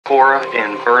Cora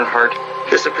and Bernhardt.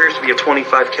 This appears to be a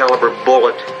 .25 caliber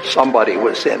bullet. Somebody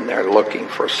was in there looking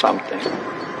for something.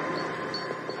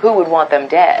 Who would want them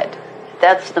dead?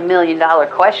 That's the million-dollar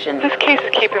question. This case is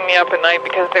keeping me up at night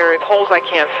because there are holes I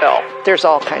can't fill. There's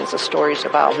all kinds of stories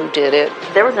about who did it.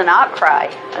 There was an outcry.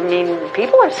 I mean,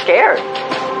 people are scared.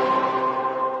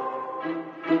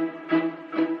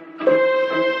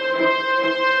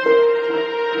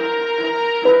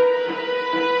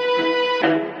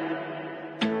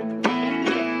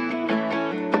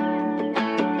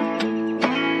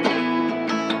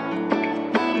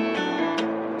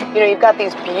 You know, you've got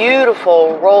these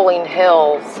beautiful rolling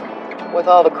hills with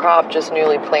all the crop just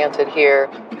newly planted here.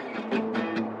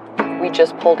 We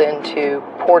just pulled into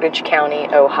Portage County,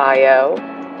 Ohio,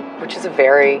 which is a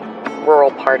very rural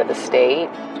part of the state.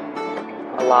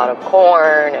 A lot of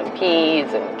corn and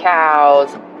peas and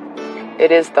cows.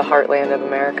 It is the heartland of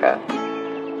America.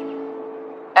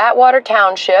 Atwater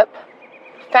Township,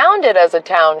 founded as a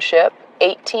township,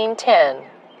 1810.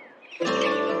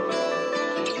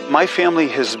 My family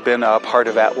has been a part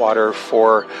of Atwater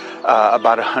for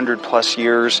about 100+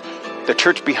 years. The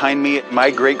church behind me, my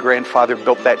great-grandfather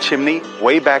built that chimney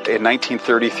way back in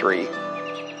 1933.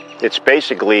 It's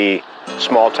basically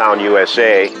small-town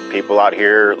USA. People out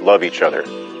here love each other.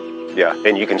 Yeah,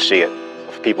 and you can see it.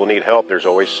 If people need help, there's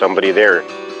always somebody there.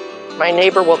 My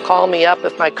neighbor will call me up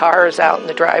if my car is out in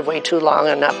the driveway too long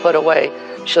and not put away.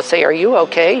 She'll say, "Are you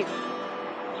okay?"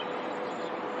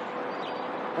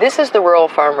 This is the rural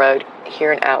farm road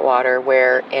here in Atwater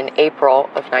where in April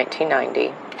of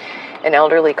 1990, an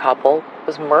elderly couple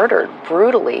was murdered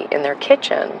brutally in their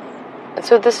kitchen. And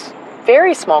so this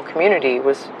very small community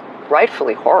was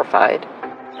rightfully horrified.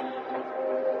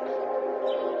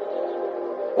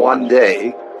 One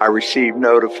day, I received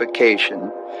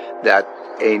notification that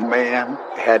a man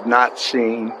had not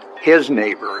seen his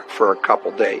neighbor for a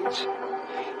couple days.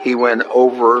 He went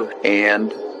over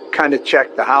and kind of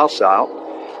checked the house out.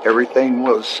 Everything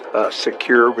was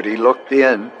secure, but he looked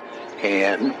in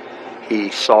and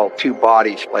he saw two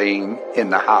bodies laying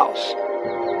in the house.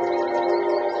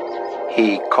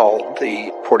 He called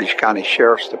the Portage County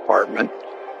Sheriff's Department.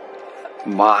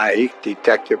 My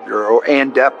detective bureau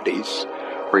and deputies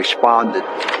responded.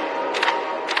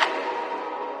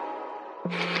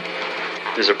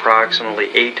 It is approximately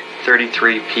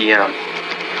 8:33 p.m.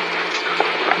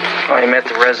 I am at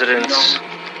the residence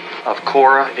of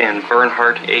Cora and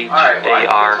Bernhardt,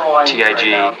 H-A-R-T-I-G.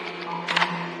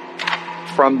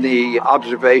 From the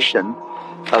observation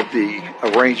of the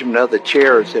arrangement of the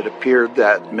chairs, it appeared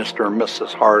that Mr. and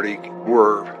Mrs. Hardy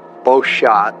were both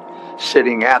shot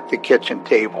sitting at the kitchen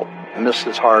table.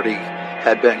 Mrs. Hardy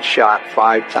had been shot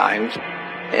 5 times,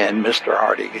 and Mr.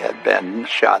 Hardy had been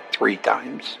shot 3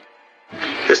 times.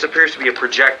 This appears to be a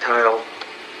projectile,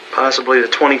 possibly the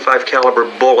 .25 caliber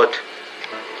bullet.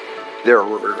 There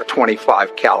were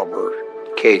 25 caliber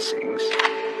casings.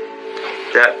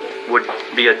 That would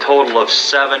be a total of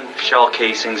 7 shell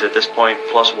casings at this point,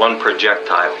 plus 1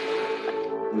 projectile.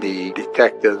 The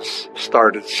detectives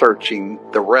started searching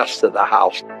the rest of the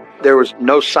house. There was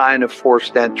no sign of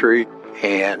forced entry,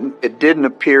 and it didn't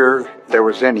appear there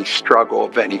was any struggle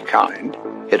of any kind.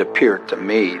 It appeared to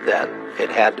me that it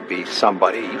had to be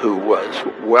somebody who was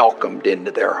welcomed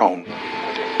into their home.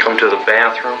 Come to the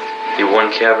bathroom. The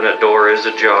one cabinet door is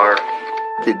ajar.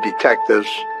 The detectives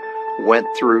went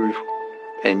through,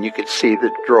 and you could see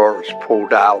the drawers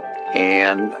pulled out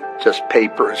and just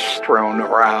papers strewn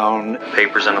around.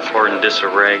 Papers on the floor in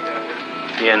disarray.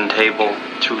 The end table,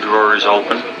 2 drawers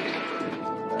open.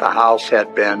 The house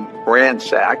had been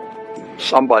ransacked.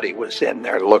 Somebody was in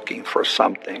there looking for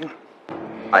something.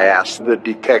 I asked the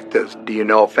detectives, "Do you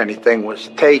know if anything was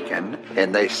taken?"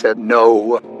 And they said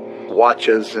no.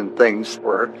 Watches and things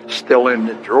were still in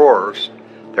the drawers.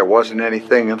 There wasn't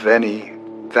anything of any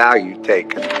value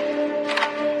taken.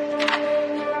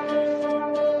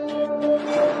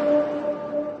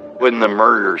 When the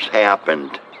murders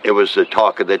happened, it was the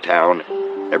talk of the town.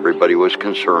 Everybody was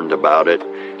concerned about it.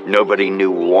 Nobody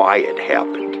knew why it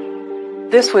happened.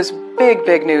 This was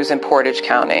big news in Portage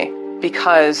County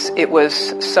because it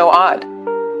was so odd.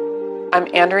 I'm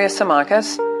Andrea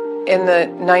Simakis. In the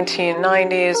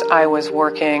 1990s, I was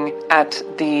working at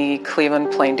the Cleveland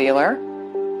Plain Dealer,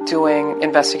 doing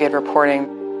investigative reporting.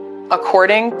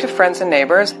 According to friends and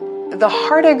neighbors, the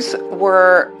Hardigs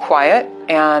were quiet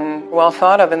and well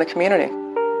thought of in the community.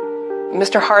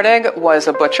 Mr. Hardig was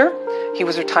a butcher. He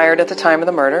was retired at the time of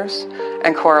the murders,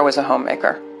 and Cora was a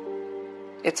homemaker.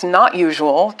 It's not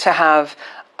usual to have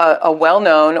a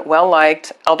well-known,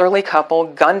 well-liked elderly couple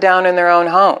gunned down in their own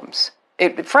homes.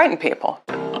 It frightened people.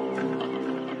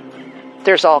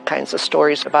 There's all kinds of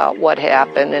stories about what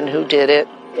happened and who did it.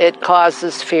 It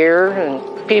causes fear,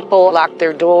 and people lock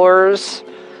their doors.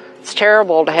 It's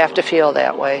terrible to have to feel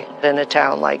that way in a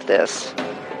town like this.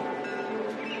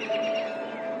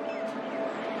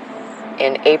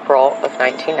 In April of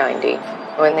 1990,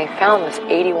 when they found this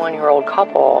 81-year-old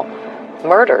couple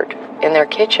murdered in their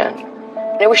kitchen,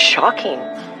 it was shocking.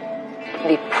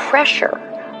 The pressure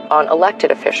on elected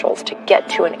officials to get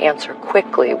to an answer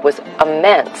quickly was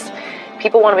immense.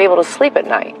 People want to be able to sleep at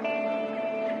night.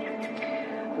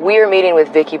 We are meeting with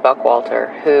Vicki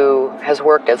Buckwalter, who has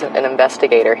worked as an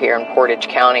investigator here in Portage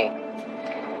County.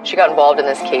 She got involved in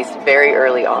this case very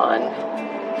early on.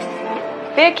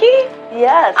 Vicki?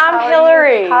 Yes. I'm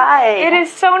Hillary. Hi. It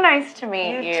is so nice to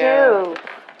meet you. You too.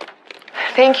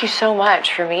 Thank you so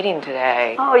much for meeting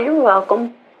today. Oh, you're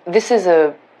welcome. This is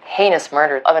a heinous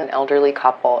murder of an elderly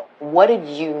couple. What did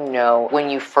you know when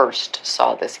you first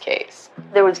saw this case?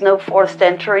 There was no forced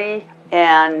entry,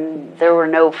 and there were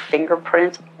no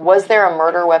fingerprints. Was there a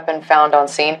murder weapon found on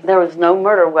scene? There was no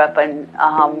murder weapon,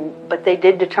 but they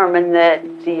did determine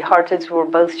that the Hartigs were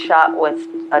both shot with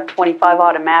a .25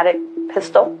 automatic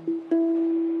pistol.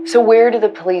 So where did the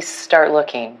police start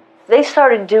looking? They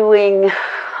started doing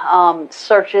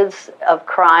searches of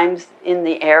crimes in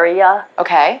the area.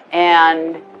 Okay.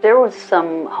 And there was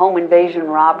some home invasion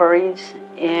robberies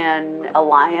in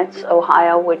Alliance,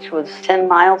 Ohio, which was 10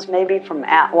 miles maybe from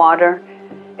Atwater.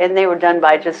 And they were done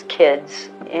by just kids.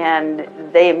 And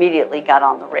they immediately got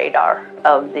on the radar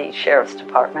of the sheriff's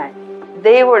department.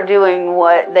 They were doing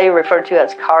what they referred to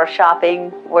as car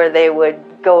shopping, where they would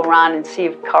go around and see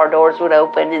if car doors would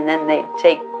open, and then they'd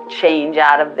take change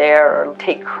out of there or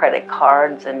take credit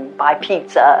cards and buy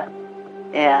pizza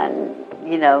and,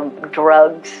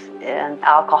 drugs and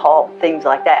alcohol, things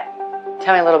like that.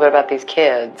 Tell me a little bit about these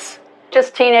kids.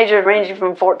 Just teenagers ranging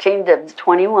from 14 to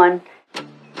 21.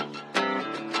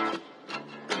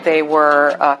 They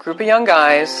were a group of young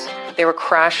guys. They were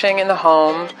crashing in the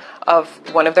home of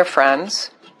one of their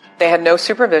friends. They had no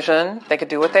supervision. They could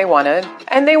do what they wanted.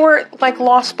 And they were like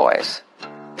lost boys.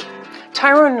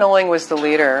 Tyrone Knowling was the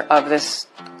leader of this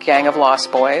gang of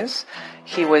lost boys.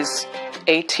 He was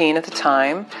 18 at the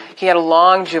time. He had a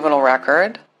long juvenile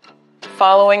record.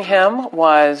 Following him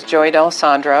was Joey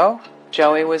D'Alessandro.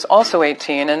 Joey was also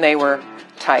 18, and they were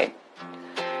tight.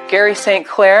 Gary St.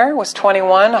 Clair was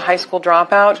 21, a high school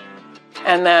dropout.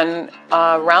 And then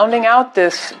rounding out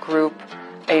this group,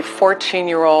 a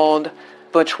 14-year-old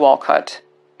Butch Walcott.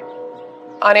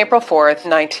 On April 4th,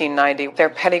 1990, their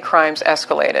petty crimes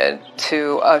escalated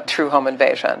to a true home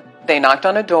invasion. They knocked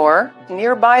on a door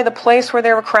nearby the place where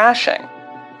they were crashing.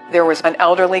 There was an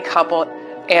elderly couple,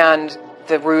 and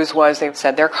the ruse was they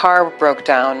said their car broke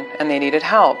down and they needed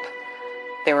help.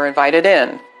 They were invited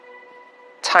in.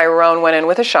 Tyrone went in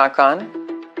with a shotgun.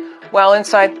 While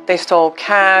inside, they stole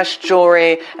cash,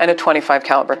 jewelry, and a .25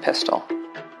 caliber pistol.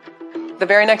 The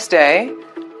very next day,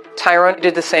 Tyrone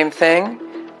did the same thing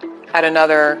at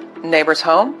another neighbor's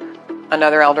home,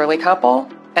 another elderly couple,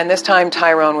 and this time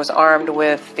Tyrone was armed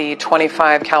with the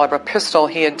 .25 caliber pistol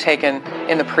he had taken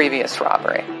in the previous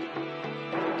robbery.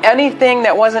 Anything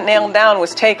that wasn't nailed down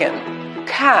was taken.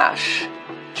 Cash,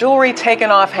 jewelry taken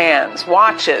off hands,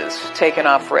 watches taken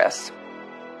off wrists.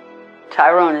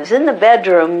 Tyrone is in the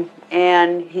bedroom,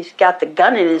 and he's got the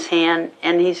gun in his hand,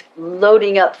 and he's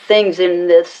loading up things in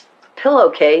this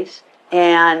pillowcase,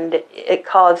 and it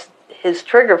caused his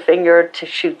trigger finger to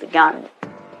shoot the gun.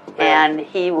 And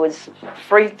he was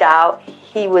freaked out.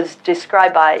 He was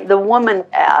described by the woman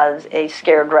as a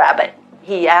scared rabbit.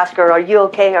 He asked her, "Are you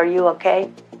okay? Are you okay?"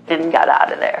 And got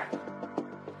out of there.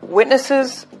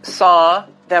 Witnesses saw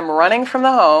them running from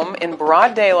the home in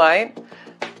broad daylight,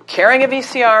 carrying a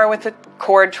VCR with a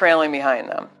cord trailing behind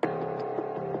them.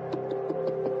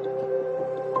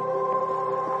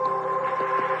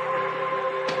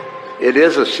 It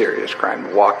is a serious crime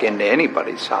to walk into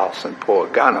anybody's house and pull a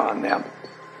gun on them.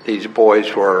 These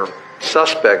boys were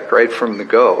suspect right from the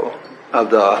go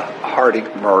of the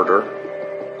Hartig murder.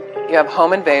 You have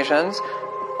home invasions,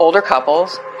 older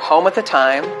couples, home at the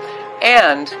time,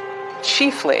 and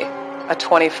chiefly a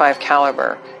 .25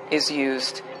 caliber is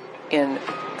used in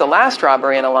the last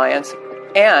robbery in Alliance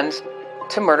and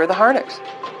to murder the Hartigs.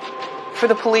 For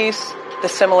the police, the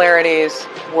similarities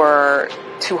were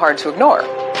too hard to ignore.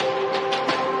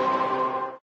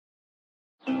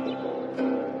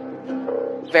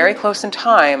 Very close in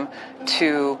time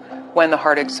to when the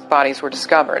Hartigs' bodies were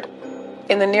discovered.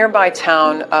 In the nearby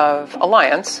town of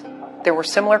Alliance, there were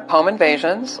similar home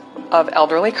invasions of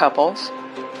elderly couples,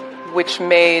 which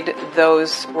made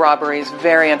those robberies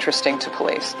very interesting to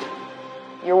police.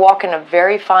 You're walking a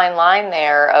very fine line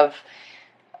there of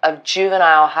of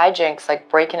juvenile hijinks like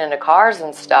breaking into cars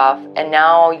and stuff, and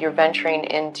now you're venturing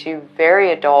into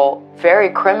very adult, very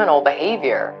criminal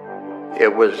behavior.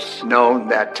 It was known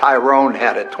that Tyrone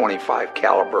had a .25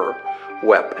 caliber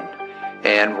weapon,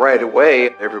 and right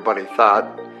away everybody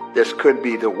thought this could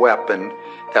be the weapon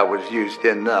that was used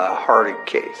in the Hartig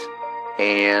case.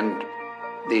 And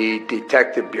the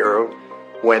Detective Bureau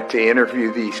went to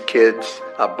interview these kids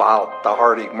about the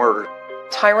Hartig murder.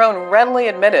 Tyrone readily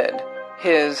admitted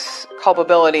his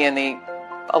culpability in the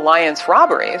Alliance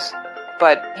robberies,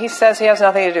 but he says he has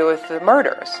nothing to do with the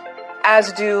murders,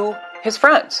 as do his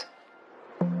friends.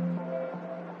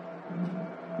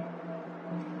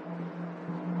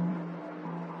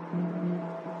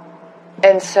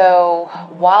 And so,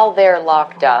 while they're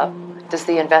locked up, does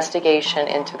the investigation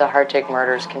into the Hartig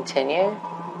murders continue?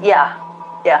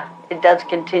 Yeah, it does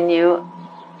continue.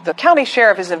 The county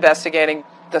sheriff is investigating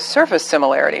the surface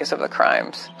similarities of the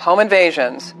crimes, home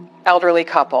invasions, elderly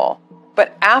couple.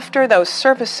 But after those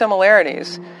surface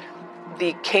similarities,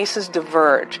 the cases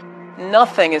diverge.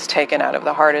 Nothing is taken out of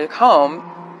the Hartig home.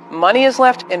 Money is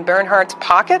left in Bernhardt's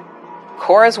pocket.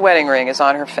 Cora's wedding ring is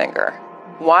on her finger.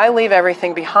 Why leave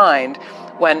everything behind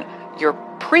when your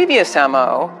previous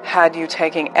MO had you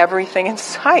taking everything in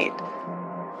sight?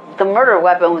 The murder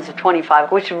weapon was a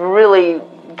 .25, which really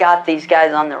got these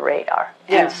guys on the radar.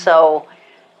 Yeah. And so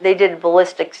they did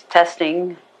ballistics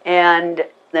testing, and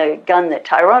the gun that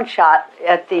Tyrone shot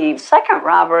at the second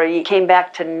robbery came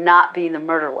back to not be the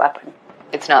murder weapon.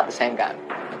 It's not the same gun.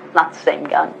 Not the same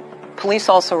gun. Police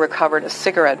also recovered a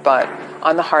cigarette butt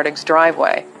on the Hartig's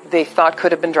driveway. They thought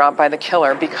could have been dropped by the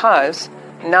killer because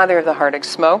neither of the Hartigs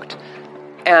smoked,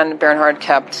 and Bernhardt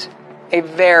kept a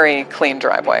very clean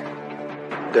driveway.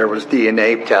 There was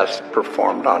DNA tests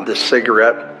performed on the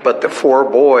cigarette, but the four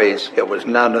boys, it was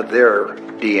none of their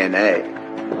DNA.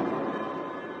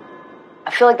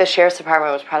 I feel like the sheriff's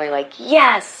department was probably like,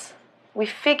 yes, we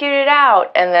figured it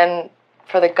out. And then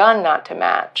for the gun not to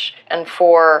match, and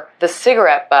for the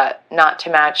cigarette butt not to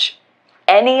match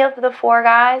any of the four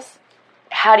guys,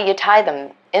 how do you tie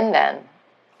them in then?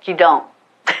 You don't.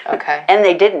 Okay. And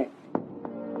they didn't.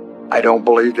 I don't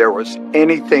believe there was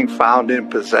anything found in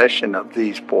possession of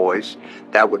these boys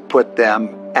that would put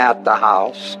them at the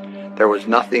house. There was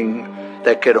nothing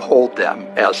that could hold them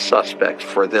as suspects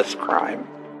for this crime.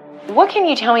 What can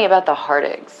you tell me about the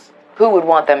Hartigs? Who would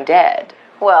want them dead?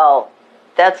 Well,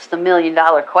 that's the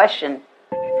million-dollar question.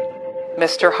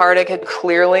 Mr. Hartig had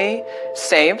clearly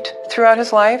saved throughout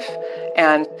his life,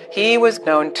 and he was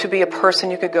known to be a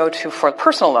person you could go to for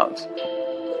personal loans.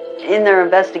 In their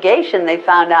investigation, they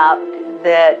found out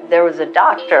that there was a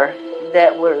doctor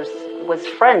that was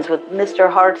friends with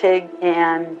Mr. Hartig,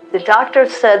 and the doctor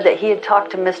said that he had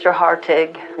talked to Mr.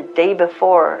 Hartig the day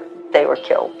before they were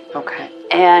killed. Okay.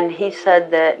 And he said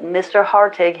that Mr.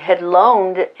 Hartig had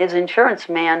loaned his insurance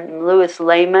man, Louis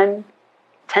Lehman,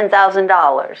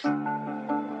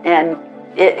 $10,000. And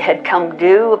it had come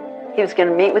due. He was going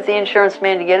to meet with the insurance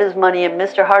man to get his money, and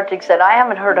Mr. Hartig said, I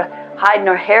haven't heard a hide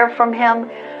nor hair from him.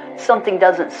 Something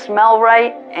doesn't smell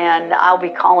right, and I'll be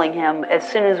calling him as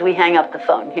soon as we hang up the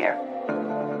phone here.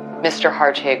 Mr.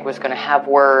 Hartig was going to have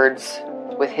words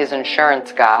with his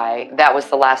insurance guy. That was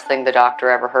the last thing the doctor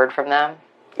ever heard from them?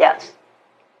 Yes.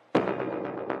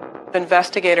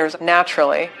 Investigators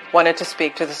naturally wanted to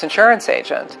speak to this insurance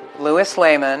agent, Louis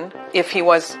Lehman, if he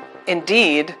was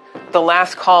indeed the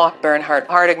last call Bernhard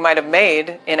Hartig might have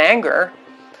made in anger.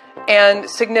 And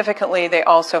significantly, they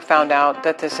also found out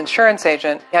that this insurance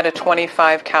agent had a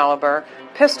 .25 caliber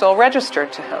pistol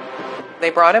registered to him. They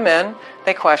brought him in,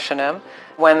 they questioned him.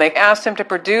 When they asked him to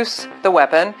produce the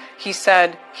weapon, he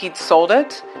said he'd sold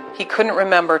it, he couldn't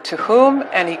remember to whom,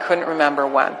 and he couldn't remember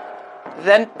when.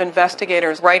 Then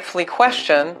investigators rightfully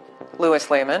questioned Louis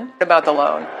Lehman about the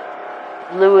loan.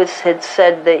 Louis had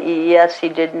said that, yes, he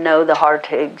did know the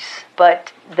Hartigs,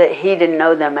 but that he didn't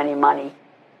owe them any money.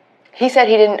 He said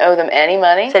he didn't owe them any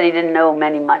money? He said he didn't owe them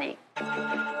any money.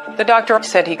 The doctor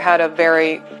said he had a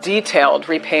very detailed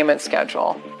repayment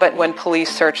schedule, but when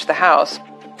police searched the house,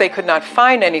 they could not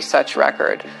find any such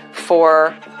record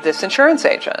for this insurance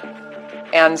agent.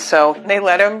 And so they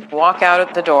let him walk out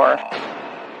at the door.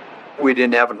 We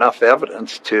didn't have enough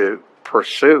evidence to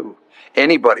pursue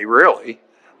anybody, really.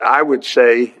 I would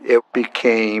say it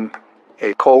became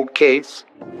a cold case.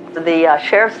 The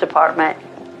sheriff's department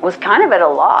was kind of at a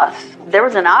loss. There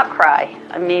was an outcry.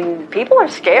 I mean, people are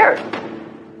scared.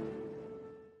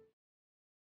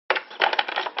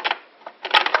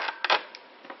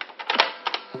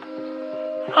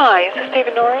 Hi, is this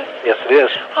David Norris? Yes, it is.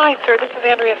 Hi, sir. This is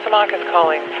Andrea Samakis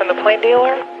calling from the Plain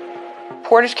Dealer.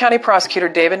 Portage County Prosecutor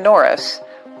David Norris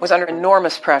was under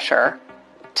enormous pressure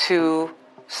to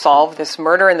solve this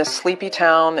murder in this sleepy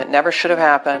town that never should have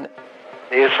happened.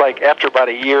 It's like after about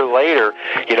a year later,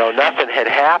 nothing had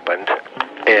happened,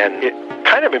 and it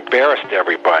kind of embarrassed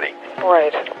everybody.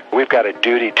 Right. We've got a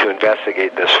duty to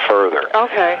investigate this further.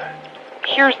 Okay.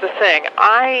 Here's the thing.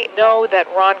 I know that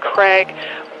Ron Craig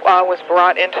was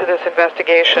brought into this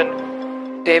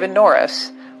investigation. David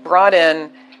Norris brought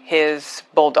in his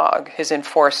bulldog, his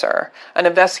enforcer, an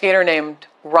investigator named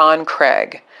Ron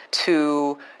Craig,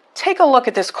 to take a look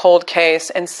at this cold case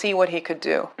and see what he could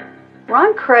do.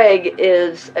 Ron Craig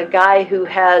is a guy who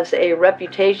has a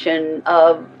reputation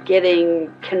of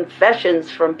getting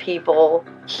confessions from people.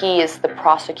 He is the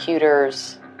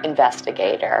prosecutor's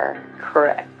investigator.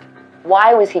 Correct.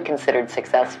 Why was he considered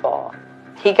successful?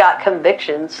 He got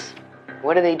convictions.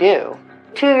 What do they do?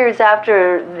 2 years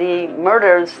after the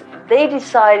murders, they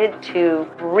decided to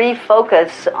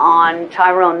refocus on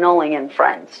Tyrone Knowling and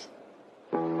friends.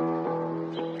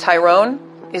 Tyrone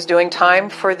is doing time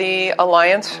for the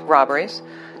Alliance robberies.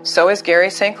 So is Gary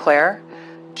St. Clair.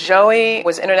 Joey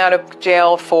was in and out of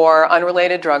jail for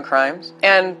unrelated drug crimes.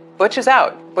 And Butch is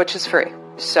out. Butch is free.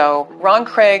 So Ron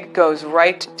Craig goes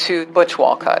right to Butch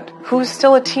Walcott, who's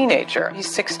still a teenager. He's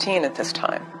 16 at this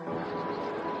time.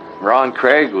 Ron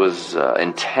Craig was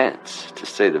intense, to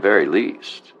say the very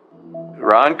least.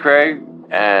 Ron Craig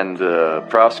and the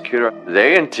prosecutor,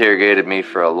 they interrogated me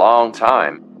for a long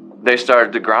time. They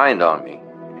started to grind on me,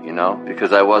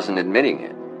 because I wasn't admitting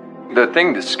it. The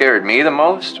thing that scared me the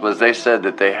most was they said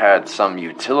that they had some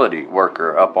utility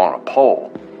worker up on a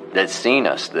pole that seen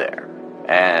us there.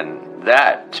 And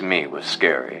that, to me, was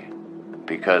scary,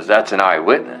 because that's an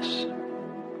eyewitness.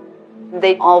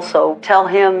 They also tell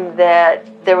him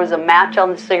that there was a match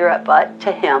on the cigarette butt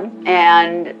to him,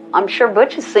 and I'm sure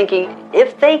Butch is thinking,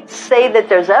 if they say that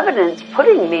there's evidence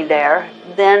putting me there,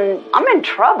 then I'm in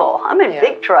trouble. I'm in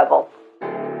big trouble.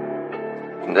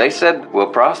 They said, we'll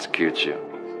prosecute you.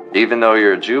 Even though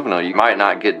you're a juvenile, you might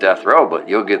not get death row, but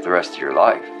you'll get the rest of your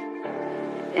life.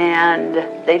 And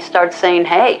they start saying,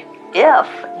 hey, if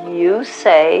you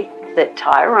say that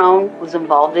Tyrone was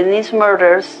involved in these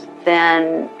murders,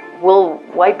 then we'll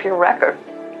wipe your record.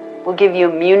 We'll give you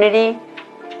immunity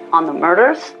on the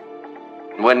murders.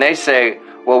 When they say,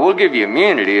 well, we'll give you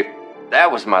immunity,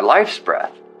 that was my life's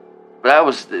breath. That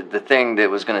was the thing that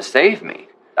was going to save me.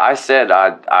 I said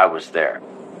I was there.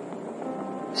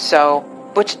 So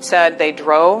Butch said they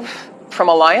drove from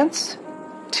Alliance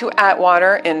to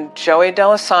Atwater in Joey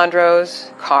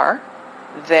D'Alessandro's car.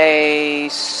 They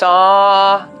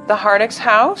saw the Hardicks'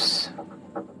 house.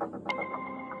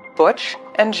 Butch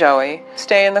and Joey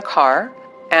stay in the car,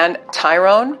 and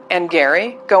Tyrone and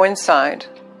Gary go inside.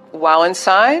 While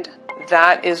inside,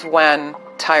 that is when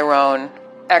Tyrone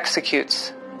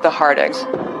executes the Hardicks.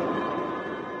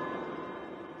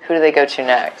 Who do they go to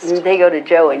next? They go to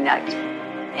Joey next.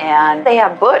 And they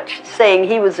have Butch saying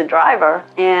he was the driver,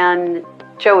 and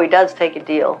Joey does take a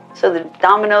deal. So the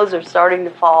dominoes are starting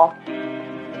to fall.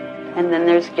 And then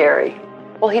there's Gary.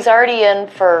 Well, he's already in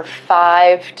for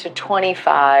 5 to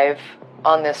 25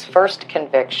 on this first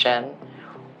conviction.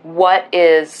 What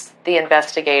is the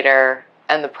investigator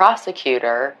and the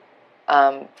prosecutor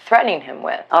threatening him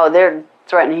with? Oh, they're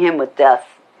threatening him with death.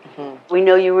 Mm-hmm. We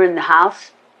know you were in the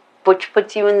house. Butch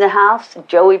puts you in the house.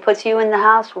 Joey puts you in the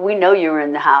house. We know you were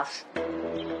in the house.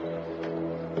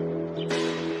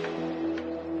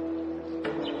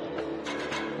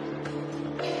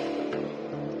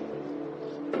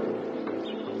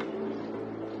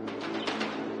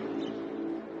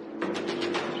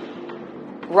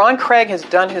 Ron Craig has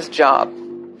done his job.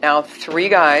 Now 3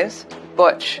 guys,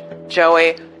 Butch,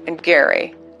 Joey, and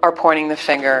Gary, are pointing the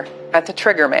finger at the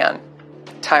trigger man,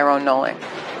 Tyrone Knowling.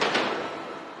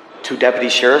 2 deputy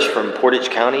sheriffs from Portage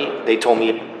County, they told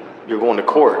me, you're going to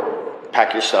court,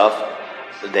 pack your stuff.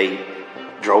 They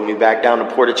drove me back down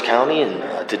to Portage County, and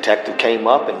a detective came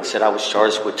up and said I was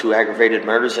charged with 2 aggravated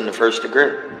murders in the first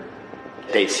degree.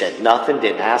 They said nothing,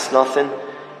 didn't ask nothing.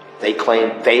 They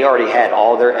claimed they already had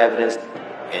all their evidence,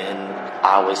 and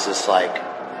I was just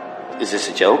like, is this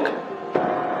a joke?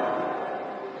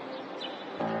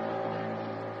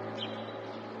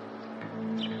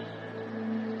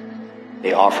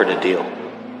 They offered a deal.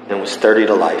 It was 30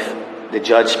 to life. The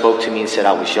judge spoke to me and said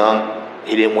I was young.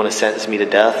 He didn't want to sentence me to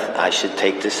death. I should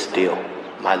take this deal.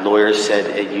 My lawyer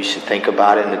said hey, you should think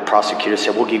about it, and the prosecutor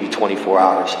said, we'll give you 24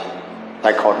 hours.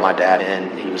 I called my dad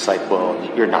in. He was like,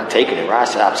 well, you're not taking it, right? I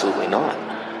said, absolutely not.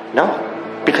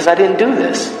 No, because I didn't do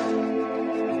this.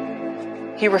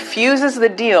 He refuses the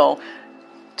deal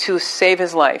to save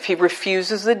his life. He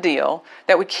refuses the deal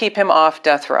that would keep him off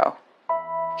death row.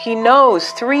 He knows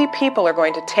 3 people are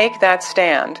going to take that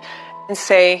stand and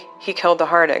say he killed the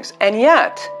Hardigs. And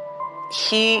yet,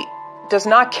 he does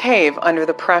not cave under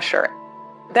the pressure.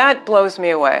 That blows me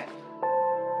away.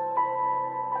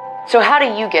 So how do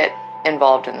you get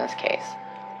involved in this case?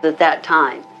 At that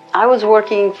time, I was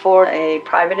working for a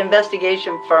private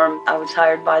investigation firm. I was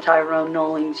hired by Tyrone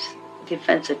Nolling's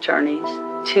defense attorneys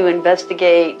to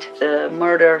investigate the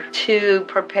murder, to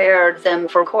prepare them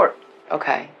for court.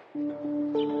 Okay.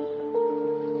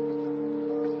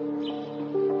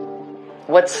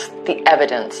 What's the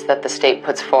evidence that the state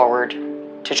puts forward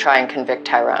to try and convict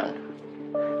Tyrone?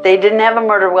 They didn't have a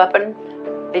murder weapon.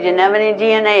 They didn't have any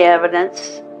DNA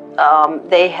evidence.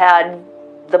 They had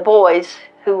the boys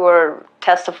who were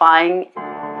testifying.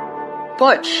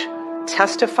 Butch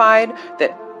testified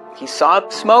that he saw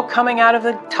smoke coming out of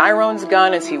Tyrone's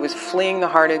gun as he was fleeing the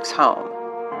Hardigs' home.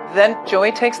 Then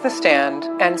Joey takes the stand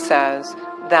and says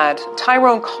that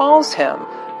Tyrone calls him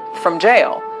from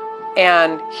jail,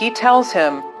 and he tells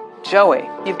him, Joey,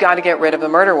 you've got to get rid of the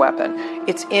murder weapon.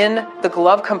 It's in the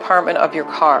glove compartment of your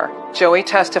car. Joey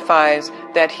testifies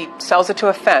that he sells it to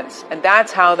a fence, and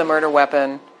that's how the murder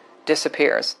weapon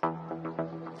disappears.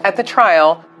 At the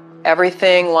trial,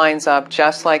 everything lines up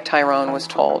just like Tyrone was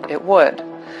told it would,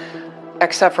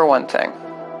 except for one thing.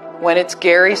 When it's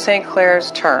Gary St.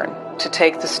 Clair's turn to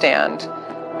take the stand,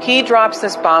 he drops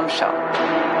this bombshell.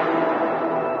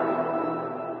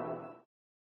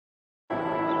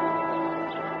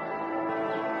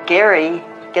 Gary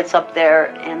gets up there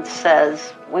and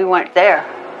says, we weren't there.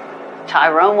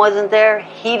 Tyrone wasn't there.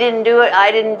 He didn't do it.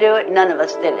 I didn't do it. None of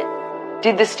us did it.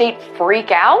 Did the state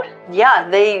freak out? Yeah,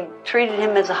 they treated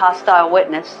him as a hostile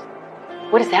witness.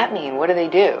 What does that mean? What do they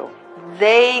do?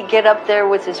 They get up there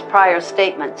with his prior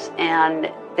statements, and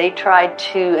they tried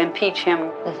to impeach him.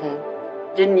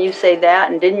 Mm-hmm. Didn't you say that?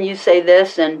 And didn't you say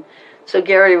this? And so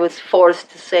Gary was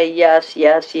forced to say yes,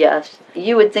 yes, yes.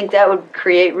 You would think that would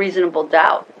create reasonable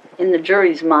doubt in the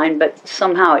jury's mind, but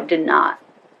somehow it did not.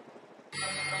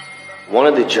 One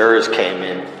of the jurors came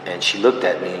in, and she looked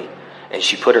at me, and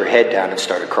she put her head down and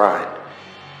started crying.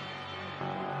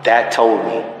 That told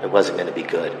me it wasn't going to be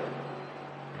good.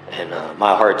 And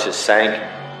my heart just sank.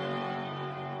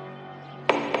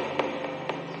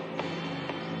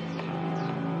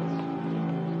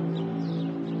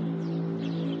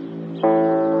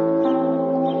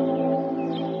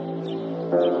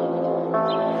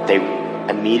 They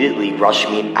immediately rushed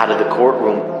me out of the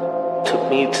courtroom, took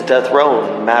me to death row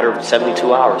in a matter of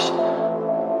 72 hours.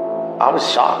 I was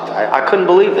shocked. I couldn't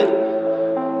believe it.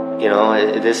 You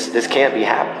know, this can't be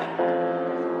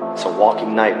happening. It's a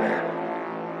walking nightmare.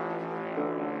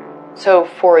 So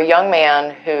for a young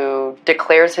man who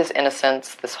declares his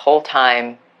innocence this whole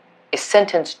time, is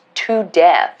sentenced to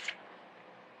death,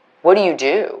 what do you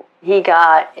do? He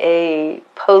got a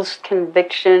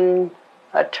post-conviction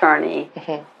attorney,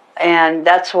 mm-hmm. and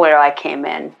that's where I came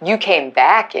in. You came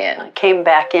back in? I came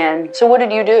back in. So what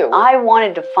did you do? I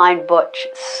wanted to find Butch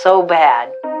so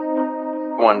bad.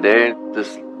 One day,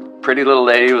 this pretty little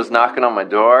lady was knocking on my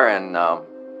door, and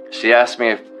she asked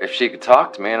me if she could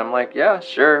talk to me, and I'm like, yeah,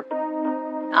 sure.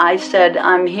 I said,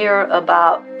 I'm here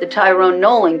about the Tyrone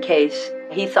Nolling case.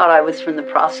 He thought I was from the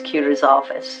prosecutor's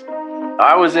office.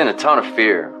 I was in a ton of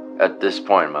fear at this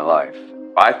point in my life.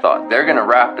 I thought they're going to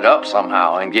wrap it up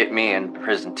somehow and get me in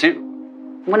prison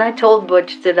too. When I told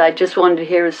Butch that I just wanted to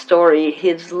hear his story,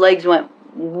 his legs went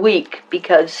weak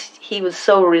because he was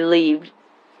so relieved.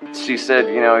 She said,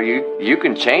 you know, you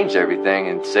can change everything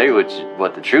and say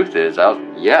what the truth is.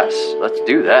 Yes, let's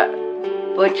do that.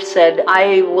 Butch said,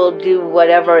 I will do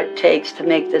whatever it takes to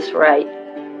make this right.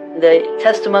 The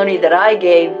testimony that I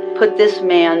gave put this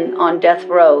man on death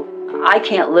row. I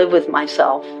can't live with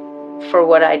myself for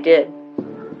what I did.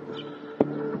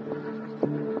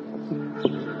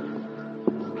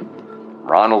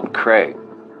 Ronald Craig,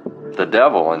 the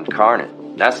devil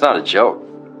incarnate. That's not a joke.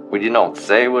 When you don't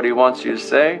say what he wants you to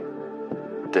say,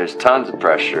 there's tons of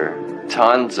pressure,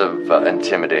 tons of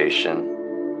intimidation.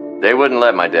 They wouldn't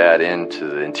let my dad into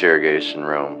the interrogation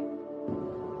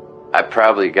room. I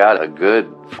probably got a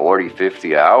good 40,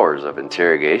 50 hours of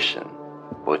interrogation,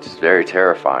 which is very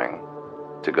terrifying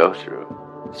to go through,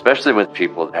 especially when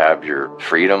people have your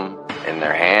freedom in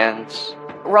their hands.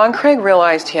 Ron Craig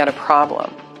realized he had a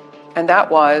problem, and that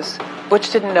was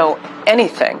Butch didn't know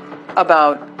anything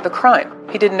about the crime.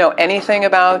 He didn't know anything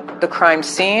about the crime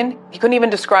scene. He couldn't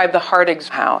even describe the Hardigs'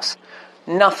 house.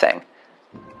 Nothing.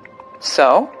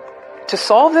 So, to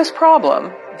solve this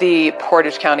problem, the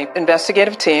Portage County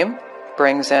investigative team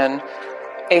brings in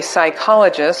a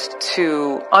psychologist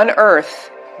to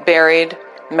unearth buried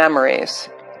memories.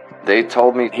 They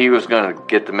told me he was going to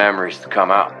get the memories to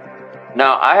come out.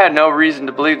 Now, I had no reason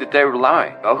to believe that they were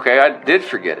lying. Okay, I did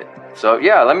forget it. So,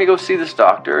 yeah, let me go see this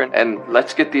doctor and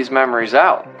let's get these memories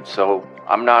out. So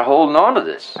I'm not holding on to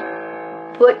this.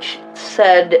 Butch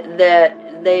said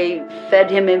that they fed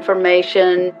him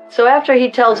information. So after he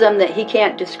tells them that he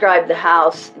can't describe the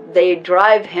house, they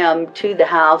drive him to the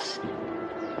house.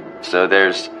 So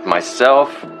there's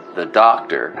myself, the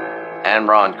doctor, and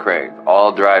Ron Craig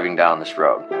all driving down this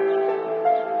road.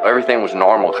 Everything was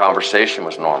normal. Conversation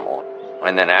was normal.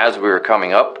 And then as we were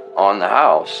coming up on the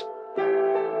house,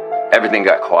 everything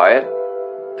got quiet.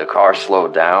 The car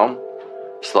slowed down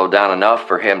enough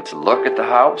for him to look at the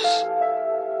house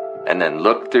and then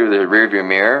look through the rearview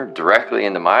mirror directly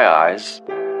into my eyes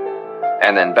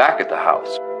and then back at the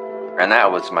house. And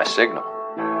that was my signal.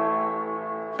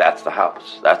 That's the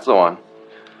house. That's the one.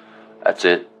 That's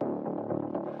it.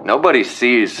 Nobody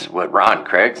sees what Ron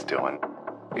Craig's doing.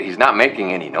 He's not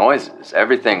making any noises.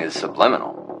 Everything is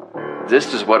subliminal.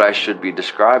 This is what I should be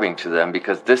describing to them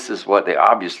because this is what they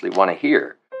obviously want to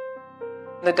hear.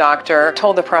 The doctor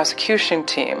told the prosecution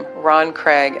team, Ron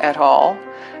Craig et al.,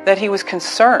 that he was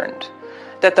concerned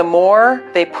that the more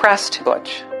they pressed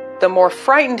Butch, the more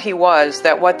frightened he was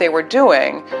that what they were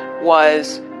doing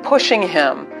was pushing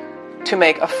him to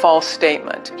make a false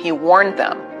statement. He warned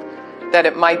them that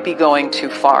it might be going too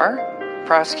far.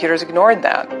 Prosecutors ignored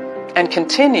that and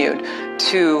continued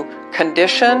to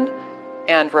condition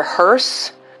and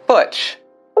rehearse Butch.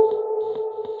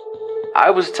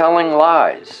 I was telling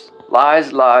lies.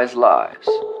 Lies, lies, lies.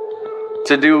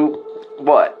 To do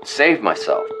what? Save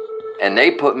myself. And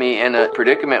they put me in a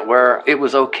predicament where it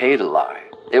was okay to lie.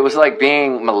 It was like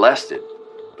being molested,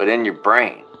 but in your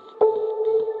brain.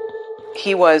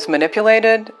 He was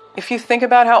manipulated. If you think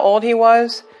about how old he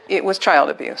was, it was child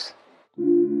abuse.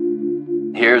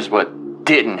 Here's what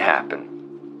didn't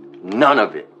happen. None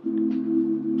of it.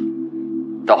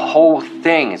 The whole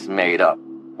thing is made up.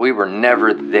 We were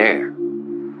never there.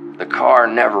 The car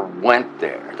never went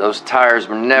there. Those tires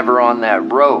were never on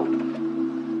that road.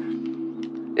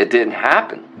 It didn't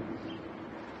happen.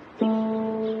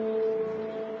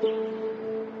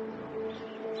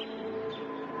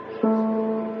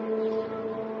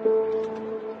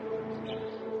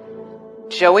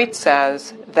 Joey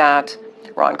says that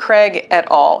Ron Craig et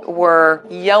al. Were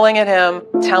yelling at him,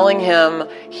 telling him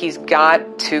he's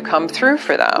got to come through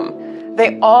for them.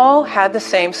 They all had the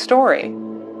same story.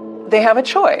 They have a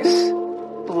choice.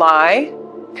 Lie,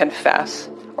 confess,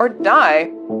 or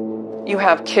die. You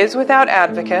have kids without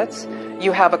advocates.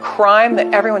 You have a crime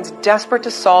that everyone's desperate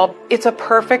to solve. It's a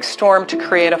perfect storm to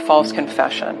create a false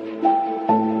confession.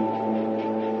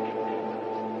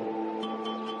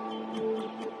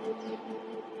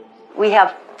 We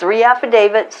have 3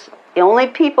 affidavits. The only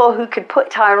people who could put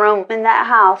Tyrone in that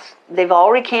house, they've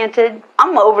all recanted.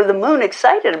 I'm over the moon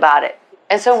excited about it.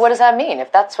 And so what does that mean?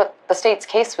 If that's what the state's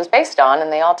case was based on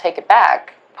and they all take it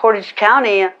back? Portage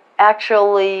County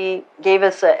actually gave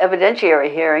us an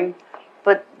evidentiary hearing.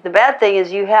 But the bad thing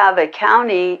is you have a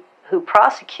county who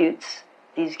prosecutes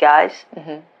these guys.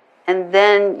 Mm-hmm. And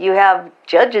then you have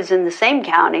judges in the same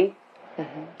county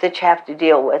that you have to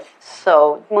deal with.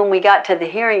 So when we got to the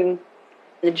hearing,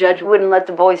 the judge wouldn't let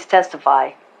the boys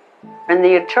testify. And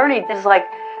the attorney is like,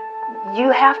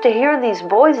 you have to hear these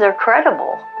boys, they're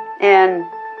credible. And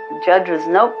the judge was,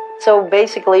 nope. So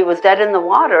basically it was dead in the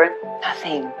water.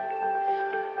 Nothing.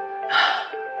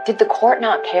 Did the court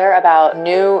not care about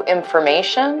new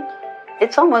information?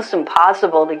 It's almost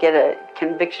impossible to get a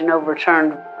conviction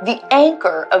overturned. The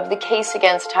anchor of the case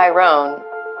against Tyrone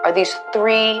are these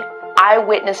 3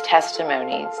 eyewitness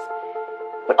testimonies.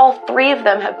 But all 3 of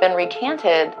them have been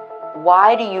recanted.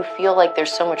 Why do you feel like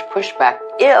there's so much pushback?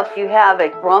 If you have a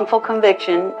wrongful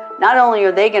conviction, not only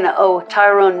are they going to owe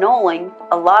Tyrone Knowling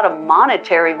a lot of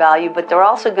monetary value, but they're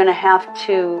also going to have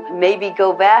to maybe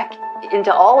go back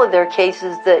into all of their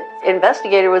cases that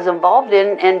investigator was involved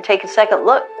in and take a second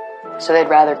look. So they'd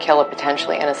rather kill a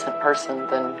potentially innocent person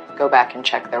than go back and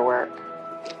check their work.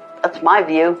 That's my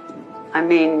view. I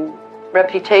mean,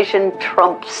 reputation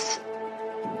trumps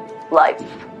life.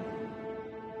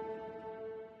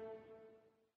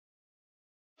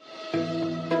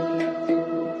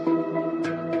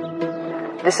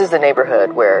 This is the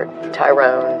neighborhood where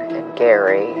Tyrone and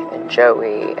Gary and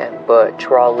Joey and Butch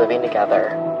were all living together.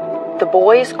 The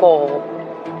boys' goal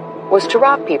was to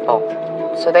rob people.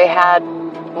 So they had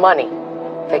money.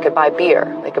 They could buy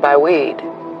beer. They could buy weed.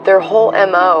 Their whole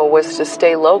MO was to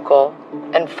stay local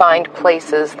and find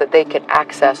places that they could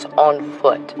access on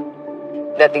foot.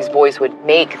 That these boys would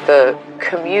make the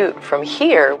commute from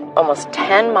here almost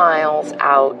 10 miles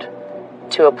out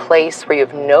to a place where you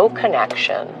have no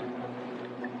connection,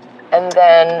 and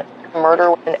then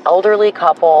murder an elderly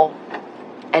couple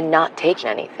and not take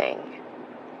anything.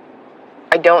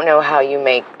 I don't know how you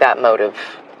make that motive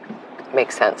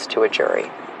make sense to a jury.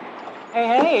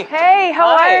 Hey. Hey,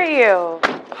 how Hi. are you?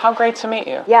 How great to meet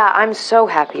you. Yeah, I'm so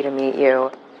happy to meet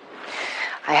you.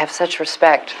 I have such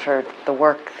respect for the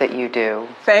work that you do.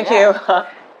 Thank you.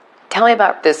 Tell me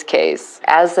about this case.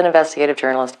 As an investigative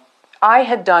journalist, I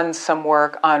had done some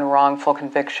work on wrongful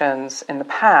convictions in the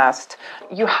past.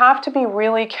 You have to be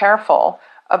really careful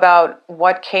about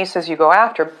what cases you go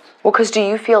after. well, because do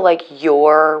you feel like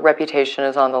your reputation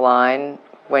is on the line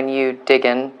when you dig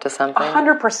into something?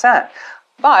 100%.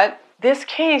 But this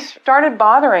case started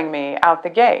bothering me out the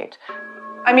gate.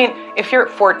 I mean, if you're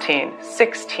 14,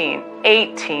 16,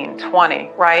 18, 20,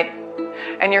 right?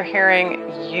 And you're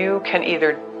hearing you can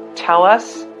either tell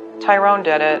us Tyrone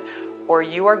did it or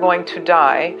you are going to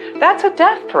die, that's a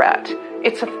death threat.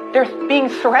 They're being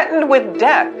threatened with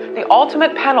death, the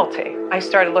ultimate penalty. I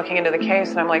started looking into the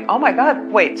case and I'm like, oh my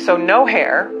God, wait, so no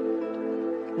hair,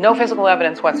 no physical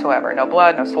evidence whatsoever, no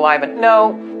blood, no saliva, no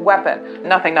weapon,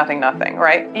 nothing,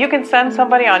 right? You can send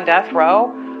somebody on death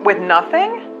row with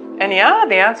nothing? And yeah,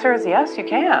 the answer is yes, you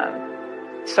can.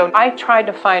 So I tried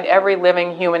to find every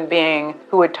living human being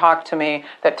who would talk to me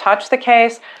that touched the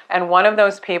case, and one of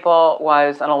those people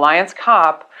was an Alliance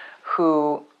cop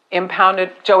who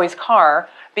impounded Joey's car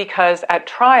because at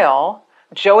trial,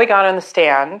 Joey got on the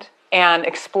stand and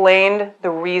explained the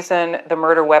reason the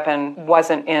murder weapon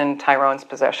wasn't in Tyrone's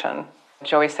possession.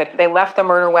 Joey said they left the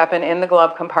murder weapon in the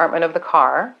glove compartment of the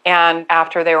car, and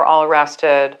after they were all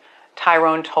arrested,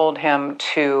 Tyrone told him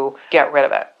to get rid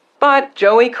of it. But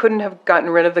Joey couldn't have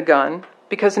gotten rid of the gun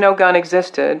because no gun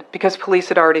existed because police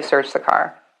had already searched the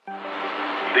car.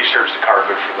 They searched the car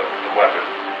good for the weapon.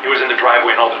 It was in the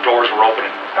driveway and all the doors were open.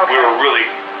 Okay. We were really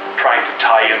trying to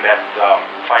tie in that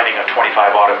finding a .25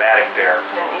 automatic there.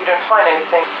 And you didn't find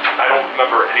anything? I don't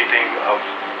remember anything of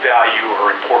value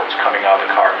or importance coming out of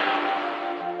the car.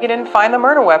 You didn't find the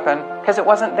murder weapon because it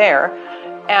wasn't there.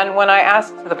 And when I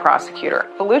asked the prosecutor,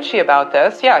 Bellucci, about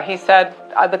this, yeah, he said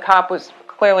the cop was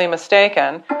clearly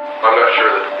mistaken. I'm not sure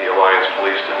that the Alliance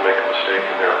police didn't make a mistake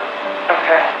in there.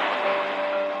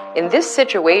 Okay. In this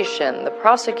situation, the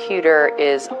prosecutor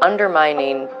is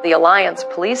undermining the Alliance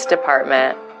Police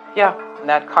Department. Yeah,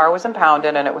 that car was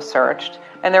impounded and it was searched,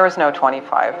 and there was no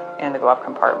 .25 in the glove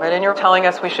compartment. And you're telling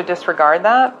us we should disregard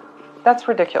that? That's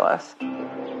ridiculous.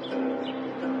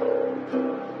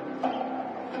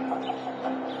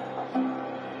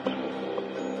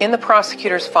 In the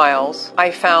prosecutor's files, I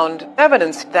found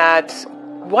evidence that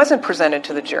wasn't presented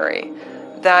to the jury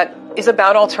that is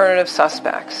about alternative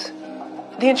suspects.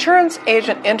 The insurance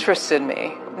agent interested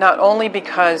me not only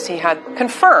because he had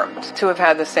confirmed to have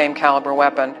had the same caliber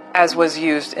weapon as was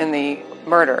used in the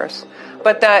murders,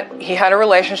 but that he had a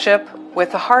relationship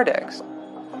with the Hardigs.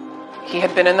 He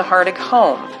had been in the Hardig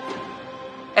home.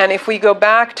 And if we go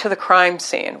back to the crime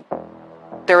scene,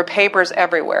 there were papers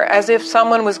everywhere, as if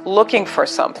someone was looking for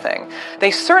something.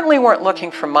 They certainly weren't looking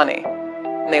for money.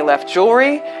 They left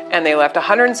jewelry, and they left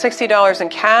 $160 in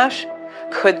cash.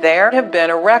 Could there have been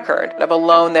a record of a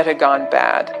loan that had gone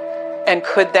bad? And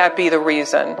could that be the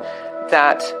reason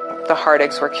that the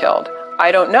Hardigs were killed?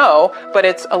 I don't know, but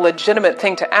it's a legitimate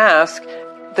thing to ask.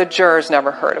 The jurors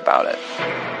never heard about it.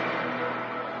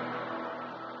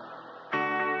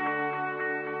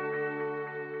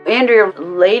 Andrea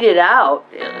laid it out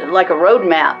like a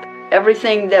roadmap.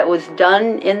 Everything that was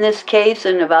done in this case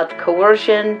and about the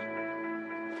coercion.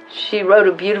 She wrote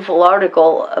a beautiful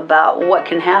article about what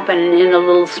can happen in a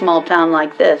little small town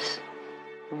like this.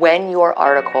 When your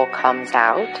article comes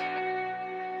out,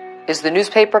 is the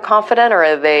newspaper confident or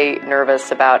are they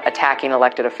nervous about attacking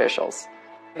elected officials?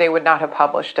 They would not have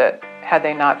published it had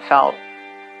they not felt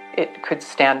it could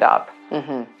stand up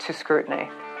to scrutiny.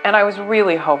 And I was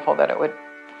really hopeful that it would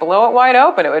blow it wide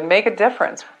open. It would make a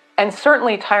difference. And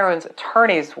certainly Tyrone's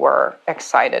attorneys were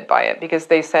excited by it because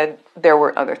they said there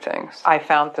were other things I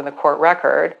found in the court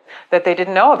record that they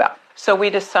didn't know about. So we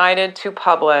decided to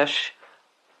publish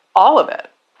all of it.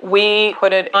 We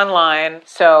put it online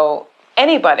so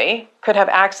anybody could have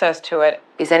access to it.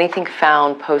 Is anything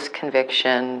found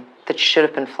post-conviction that should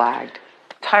have been flagged?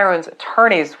 Tyrone's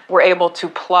attorneys were able to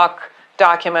pluck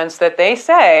documents that they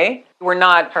say were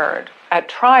not heard. At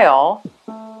trial,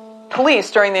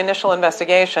 police, during the initial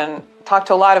investigation, talked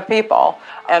to a lot of people,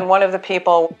 and one of the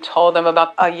people told them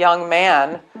about a young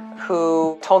man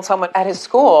who told someone at his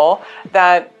school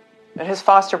that his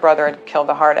foster brother had killed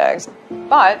the Hardigs.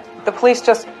 But the police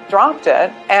just dropped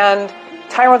it, and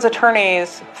Tyrone's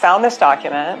attorneys found this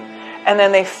document, And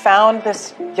then they found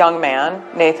this young man,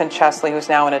 Nathan Chesley, who's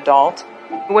now an adult.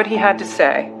 What he had to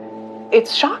say,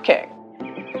 it's shocking.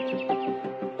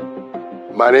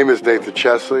 My name is Nathan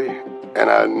Chesley, and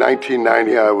in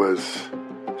 1990 I was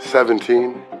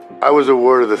 17. I was a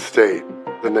ward of the state.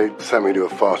 Then they sent me to a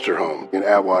foster home in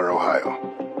Atwater,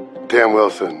 Ohio. Dan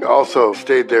Wilson also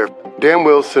stayed there. Dan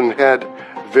Wilson had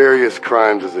various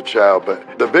crimes as a child,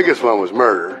 but the biggest one was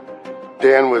murder.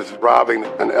 Dan was robbing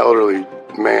an elderly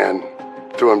man,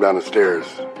 threw him down the stairs,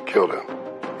 killed him.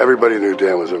 Everybody knew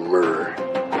Dan was a murderer.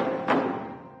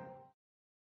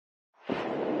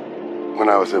 When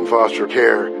I was in foster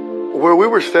care, where we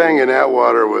were staying in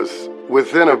Atwater was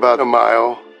within about a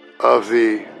mile of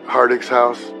the Hardicks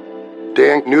house.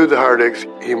 Dan knew the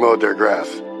Hardicks, he mowed their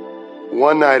grass.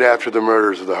 One night after the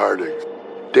murders of the Hardicks,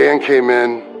 Dan came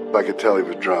in, I could tell he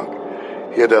was drunk.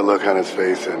 He had that look on his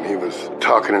face and he was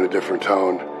talking in a different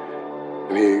tone.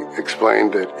 And he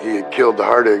explained that he had killed the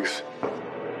Hardicks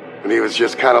and he was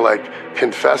just kind of like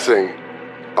confessing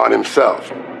on himself.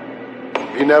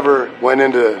 He never went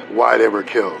into why they were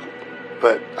killed,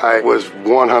 but I was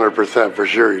 100% for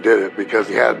sure he did it because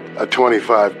he had a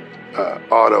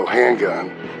 .25 auto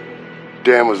handgun.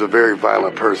 Dan was a very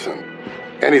violent person.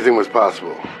 Anything was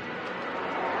possible.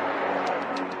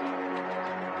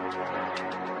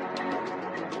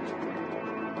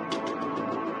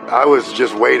 I was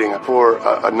just waiting for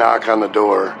a knock on the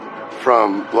door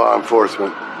from law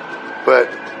enforcement,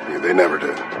 but they never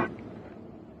did.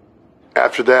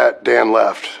 After that, Dan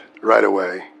left right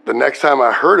away. The next time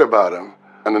I heard about him,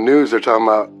 on the news they're talking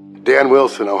about Dan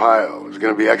Wilson, Ohio, was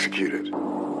going to be executed.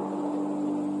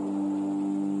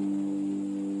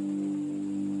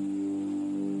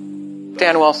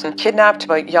 Dan Wilson kidnapped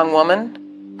a young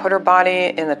woman, put her body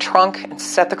in the trunk, and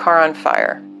set the car on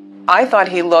fire. I thought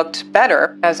he looked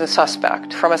better as a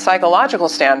suspect from a psychological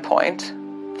standpoint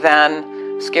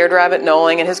than Scared Rabbit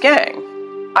Knowling and his gang.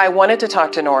 I wanted to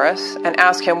talk to Norris and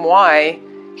ask him why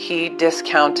he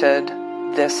discounted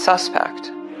this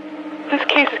suspect. This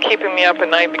case is keeping me up at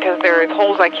night because there are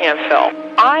holes I can't fill.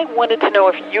 I wanted to know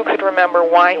if you could remember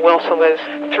why Wilson was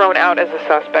thrown out as a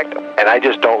suspect. And I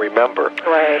just don't remember.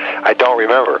 Right. I don't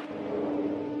remember.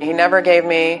 He never gave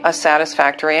me a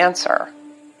satisfactory answer.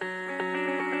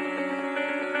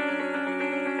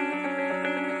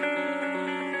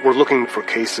 We're looking for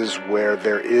cases where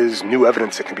there is new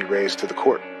evidence that can be raised to the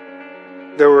court.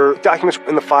 There were documents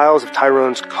in the files of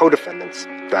Tyrone's co-defendants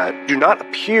that do not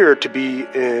appear to be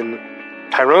in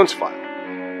Tyrone's file.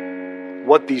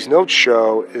 What these notes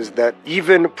show is that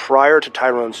even prior to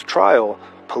Tyrone's trial,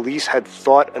 police had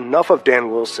thought enough of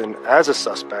Dan Wilson as a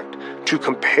suspect to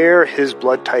compare his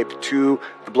blood type to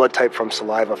the blood type from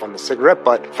saliva from the cigarette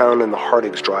butt found in the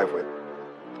Hardicks driveway,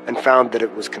 and found that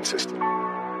it was consistent.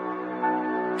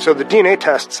 So the DNA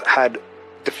tests had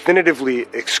definitively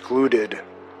excluded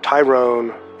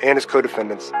Tyrone and his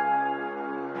co-defendants,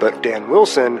 but Dan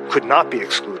Wilson could not be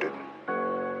excluded.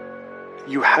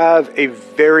 You have a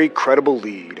very credible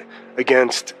lead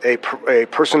against a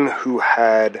person who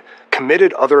had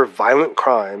committed other violent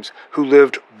crimes, who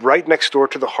lived right next door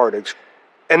to the Hardicks,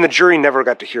 and the jury never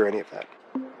got to hear any of that.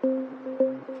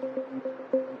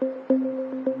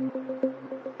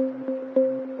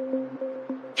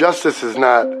 Justice is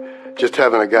not just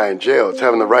having a guy in jail, it's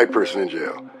having the right person in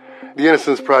jail. The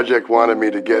Innocence Project wanted me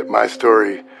to get my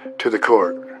story to the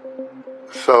court.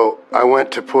 So I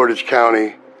went to Portage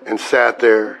County and sat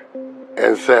there.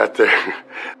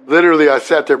 Literally, I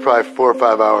sat there probably 4 or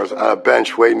 5 hours on a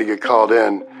bench waiting to get called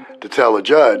in to tell the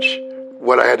judge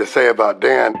what I had to say about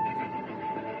Dan.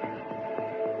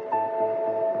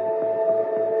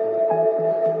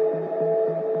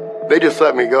 They just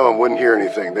let me go and wouldn't hear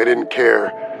anything. They didn't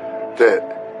care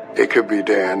that it could be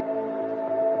Dan.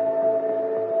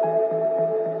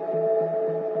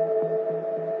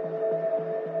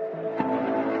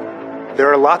 There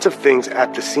are lots of things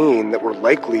at the scene that were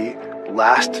likely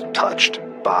last touched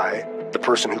by the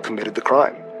person who committed the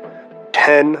crime.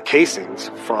 10 casings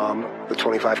from the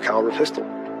 .25 caliber pistol.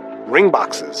 Ring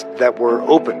boxes that were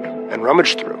opened and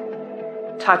rummaged through.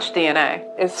 Touch DNA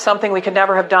is something we could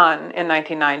never have done in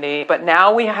 1990, but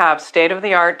now we have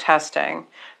state-of-the-art testing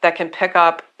that can pick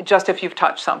up just if you've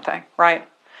touched something, right?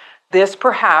 This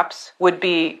perhaps would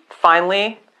be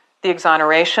finally the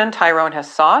exoneration Tyrone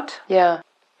has sought. Yeah.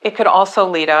 It could also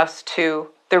lead us to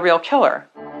the real killer.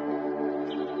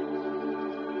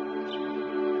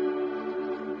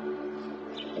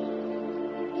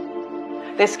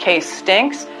 This case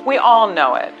stinks. We all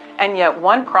know it. And yet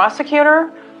one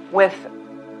prosecutor with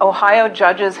Ohio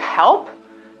judges' help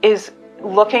is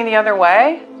looking the other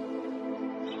way.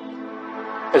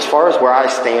 As far as where I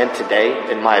stand today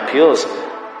in my appeals,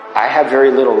 I have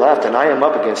very little left, and I am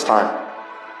up against time.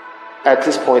 At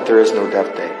this point, there is no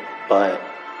death date, but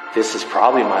this is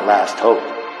probably my last hope.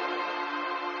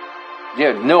 You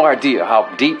have no idea how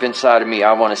deep inside of me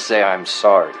I want to say I'm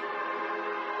sorry.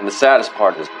 And the saddest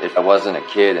part is, if I wasn't a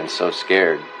kid and so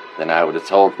scared, then I would have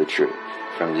told the truth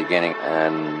from the beginning,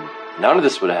 and none of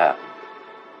this would have happened.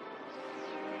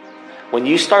 When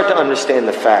you start to understand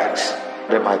the facts,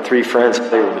 that my 3 friends,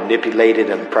 they were manipulated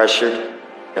and pressured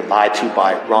and lied to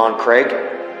by Ron Craig,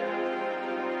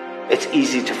 it's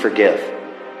easy to forgive,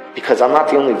 because I'm not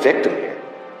the only victim here.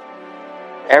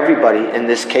 Everybody in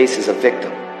this case is a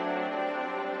victim.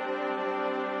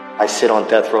 I sit on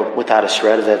death row without a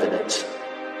shred of evidence.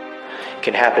 It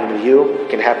can happen to you, it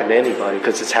can happen to anybody,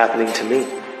 because it's happening to me.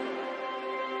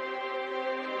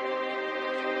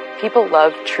 People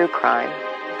love true crime.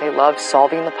 They love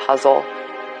solving the puzzle.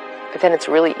 But then it's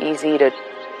really easy to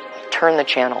turn the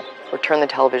channel or turn the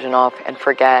television off and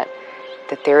forget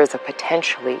that there is a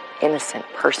potentially innocent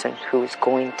person who is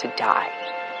going to die.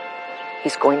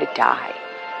 He's going to die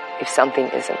if something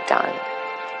isn't done.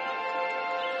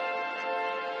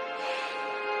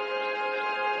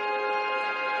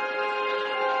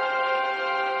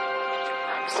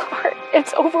 I'm sorry.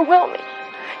 It's overwhelming.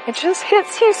 It just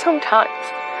hits you sometimes.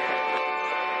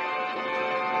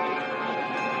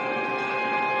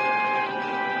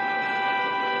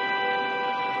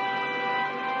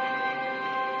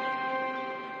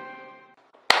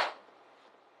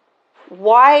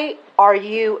 Why are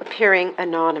you appearing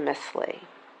anonymously?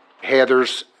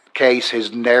 Heather's case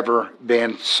has never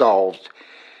been solved,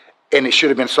 and it should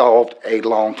have been solved a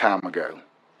long time ago.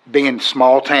 Being a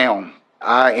small town,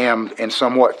 I am in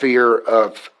somewhat fear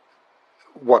of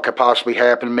what could possibly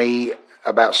happen to me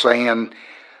about saying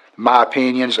my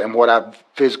opinions and what I've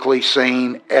physically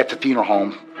seen at the funeral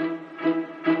home.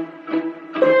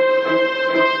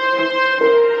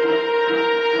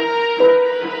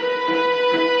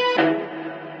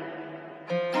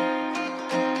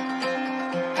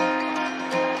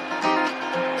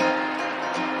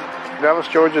 Dallas,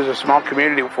 Georgia is a small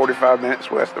community 45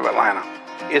 minutes west of Atlanta.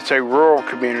 It's a rural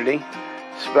community.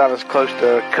 It's about as close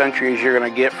to country as you're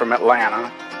going to get from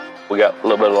Atlanta. We got a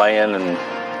little bit of land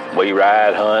and we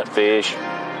ride, hunt, fish.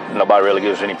 Nobody really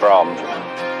gives us any problems.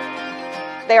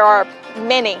 There are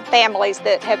many families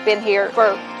that have been here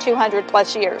for 200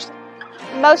 plus years.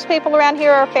 Most people around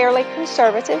here are fairly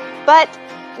conservative, but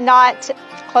not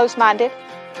closed-minded.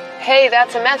 Hey,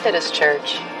 that's a Methodist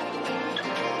church.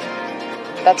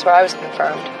 That's where I was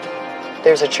confirmed.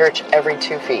 There's a church every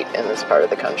 2 feet in this part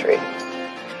of the country.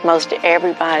 Most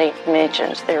everybody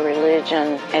mentions their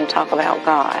religion and talk about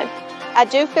God. I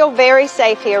do feel very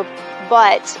safe here,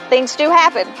 but things do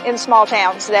happen in small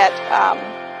towns that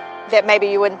maybe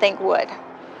you wouldn't think would.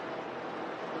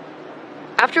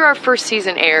 After our first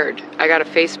season aired, I got a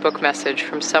Facebook message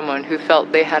from someone who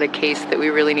felt they had a case that we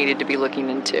really needed to be looking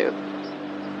into.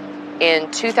 In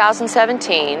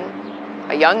 2017,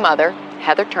 a young mother,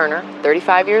 Heather Turner,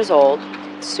 35 years old,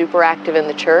 super active in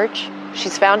the church,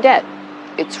 she's found dead.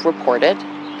 It's reported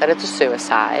that it's a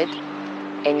suicide,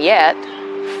 and yet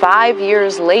 5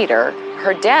 years later,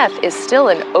 her death is still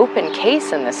an open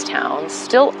case in this town,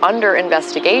 still under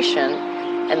investigation,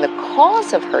 and the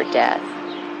cause of her death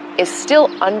is still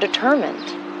undetermined.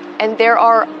 And there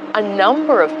are a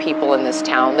number of people in this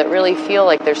town that really feel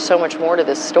like there's so much more to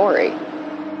this story.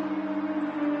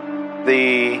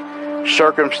 The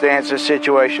circumstances,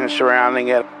 situations surrounding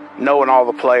it, knowing all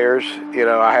the players,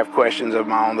 I have questions of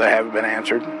my own that haven't been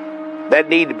answered, that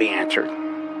need to be answered.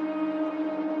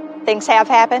 Things have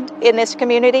happened in this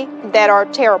community that are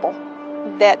terrible,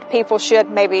 that people should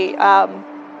maybe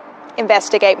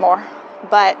investigate more,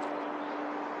 but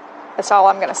that's all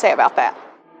I'm going to say about that.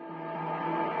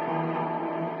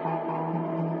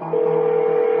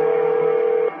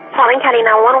 Paulding County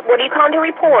 911, what are you calling to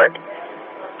report?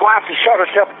 Wife shot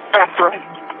herself in the bathroom.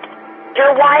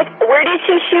 Your wife, where did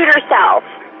she shoot herself?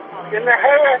 In the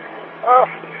head.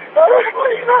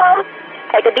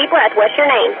 Take a deep breath. What's your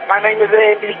name? My name is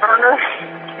Andy Turner.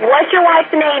 What's your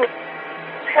wife's name?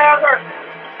 Heather.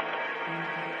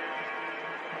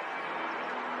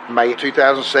 May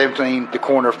 2017, the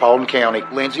coroner of Paulding County,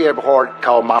 Lindsay Eberhardt,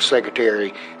 called my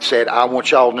secretary, said, I want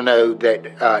y'all to know that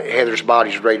Heather's body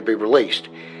is ready to be released.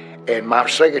 And my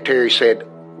secretary said,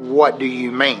 what do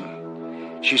you mean?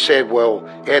 She said, well,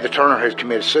 Heather Turner has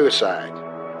committed suicide.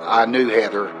 I knew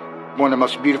Heather, one of the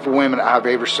most beautiful women I've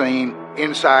ever seen,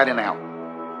 inside and out.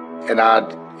 And I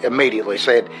immediately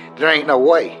said, there ain't no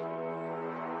way.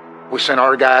 We sent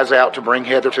our guys out to bring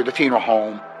Heather to the funeral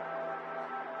home.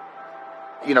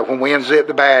 When we unzipped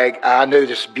the bag, I knew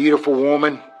this beautiful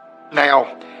woman,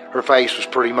 now her face was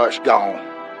pretty much gone.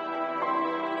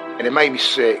 And it made me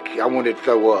sick. I wanted to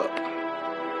throw up.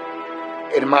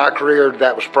 In my career,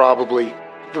 that was probably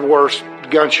the worst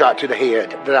gunshot to the head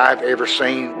that I've ever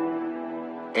seen.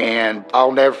 And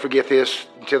I'll never forget this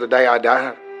until the day I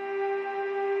die.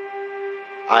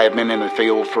 I have been in the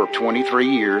field for 23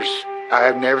 years. I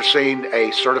have never seen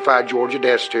a certified Georgia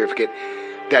death certificate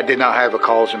that did not have a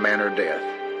cause and manner of death.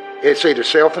 It's either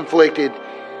self-inflicted,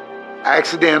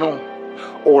 accidental,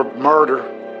 or murder.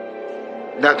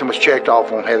 Nothing was checked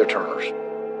off on Heather Turner's.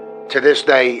 To this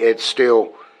day, it's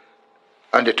still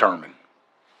undetermined.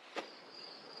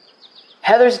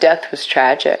 Heather's death was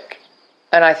tragic,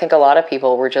 and I think a lot of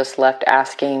people were just left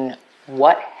asking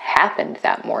what happened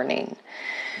that morning.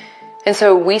 And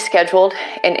so we scheduled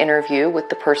an interview with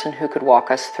the person who could walk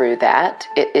us through that.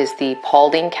 It is the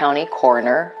Paulding County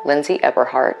coroner, Lindsay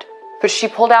Eberhardt. But she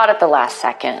pulled out at the last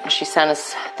second. She sent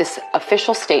us this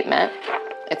official statement.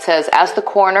 It says, as the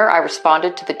coroner, I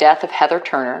responded to the death of Heather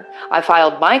Turner. I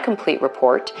filed my complete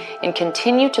report and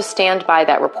continue to stand by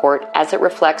that report as it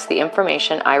reflects the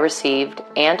information I received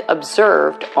and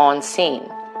observed on scene.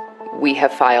 We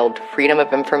have filed Freedom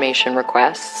of Information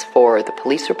requests for the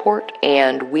police report,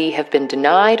 and we have been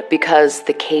denied because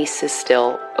the case is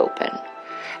still open.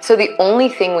 So the only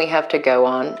thing we have to go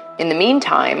on in the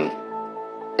meantime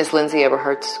is Lindsay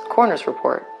Eberhardt's coroner's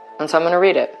report. And so I'm going to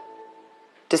read it.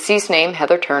 Deceased name,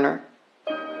 Heather Turner.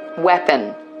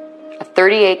 Weapon, a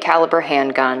 .38 caliber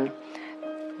handgun.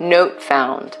 Note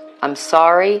found, I'm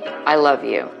sorry, I love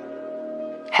you.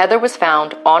 Heather was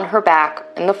found on her back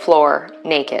in the floor,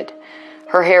 naked.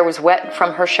 Her hair was wet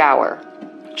from her shower.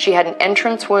 She had an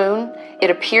entrance wound. It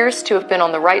appears to have been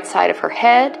on the right side of her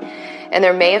head, and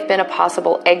there may have been a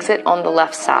possible exit on the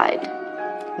left side.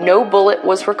 No bullet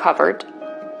was recovered.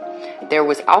 There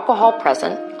was alcohol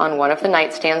present on one of the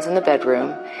nightstands in the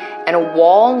bedroom, and a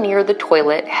wall near the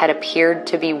toilet had appeared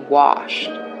to be washed.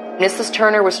 Mrs.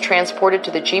 Turner was transported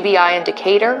to the GBI in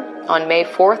Decatur on May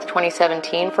 4th,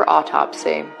 2017 for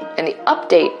autopsy. And the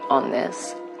update on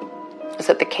this is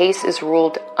that the case is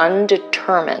ruled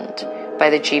undetermined by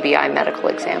the GBI medical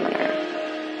examiner.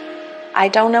 I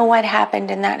don't know what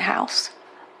happened in that house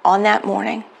on that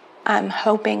morning. I'm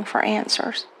hoping for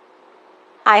answers.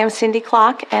 I am Cindy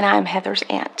Clock, and I'm Heather's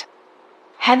aunt.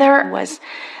 Heather was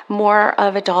more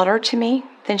of a daughter to me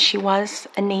than she was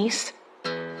a niece.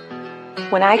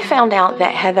 When I found out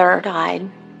that Heather died,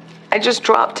 I just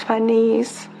dropped to my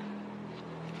knees,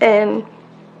 and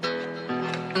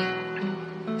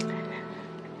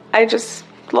I just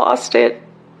lost it.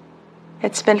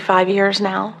 It's been 5 years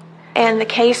now, and the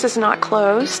case is not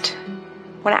closed.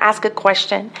 When I ask a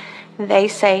question, they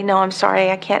say, no, I'm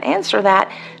sorry, I can't answer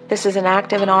that. This is an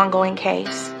active and ongoing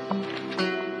case.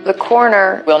 The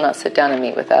coroner will not sit down and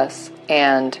meet with us,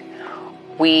 and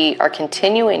we are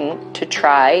continuing to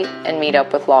try and meet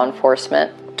up with law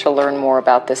enforcement to learn more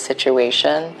about this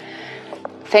situation.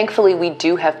 Thankfully, we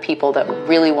do have people that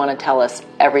really want to tell us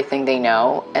everything they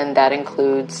know, and that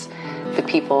includes the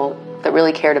people that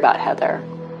really cared about Heather.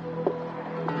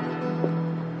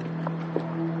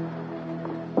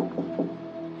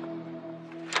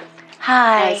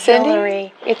 Hi, Cindy.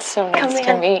 Hillary. It's so nice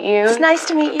to meet you. It's nice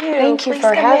to meet you. Thank you Please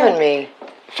for come having in. me.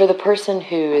 For the person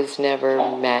who has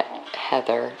never met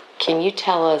Heather, can you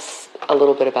tell us a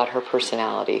little bit about her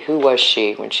personality? Who was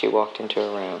she when she walked into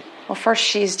a room? Well, first,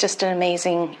 she's just an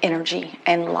amazing energy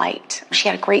and light. She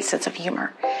had a great sense of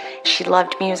humor. She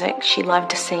loved music. She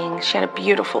loved to sing. She had a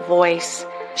beautiful voice.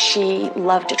 She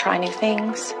loved to try new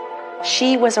things.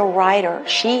 She was a writer.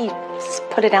 She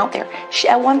put it out there.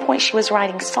 At one point, she was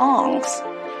writing songs.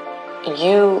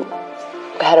 You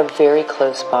had a very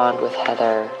close bond with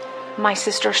Heather. My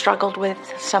sister struggled with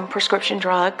some prescription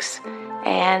drugs,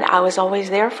 and I was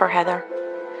always there for Heather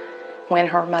when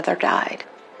her mother died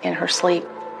in her sleep.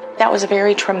 That was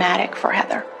very traumatic for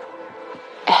Heather.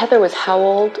 Heather was how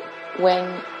old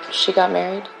when she got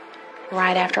married?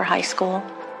 Right after high school.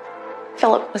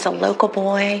 Philip was a local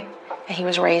boy, and he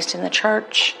was raised in the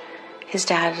church. His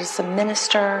dad is a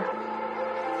minister.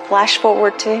 Flash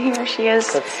forward to here she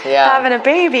is having a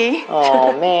baby.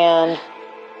 Oh, man.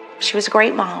 She was a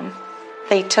great mom.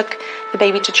 They took the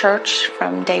baby to church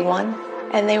from day one,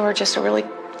 and they were just a really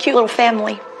cute little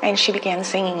family, and she began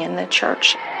singing in the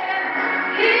church.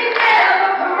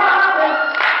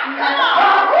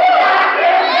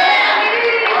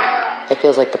 It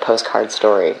feels like the postcard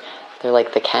story. They're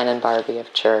like the Ken and Barbie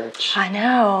of church. I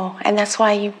know, and that's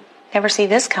why you never see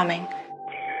this coming.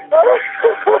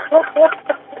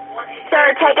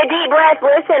 Sir, take a deep breath.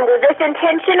 Listen, was this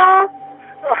intentional?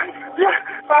 Yeah,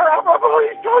 I'm a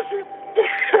police officer.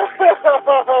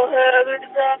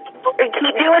 And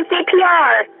keep doing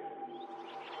CPR.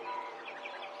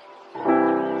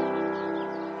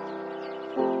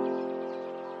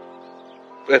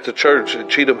 At the church at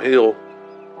Cheatham Hill,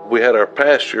 we had our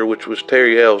pastor, which was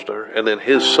Terry Elsner, and then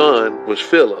his son was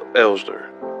Philip Elsner,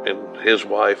 and his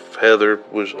wife, Heather,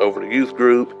 was over the youth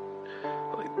group.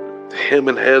 Him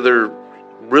and Heather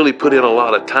really put in a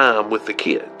lot of time with the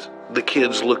kids. The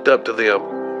kids looked up to them.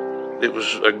 It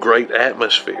was a great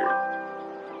atmosphere.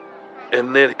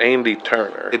 And then Andy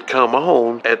Turner had come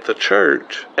on at the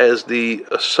church as the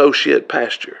associate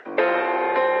pastor.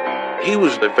 He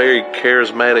was a very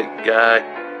charismatic guy.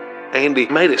 Andy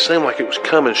made it seem like it was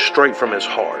coming straight from his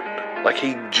heart. Like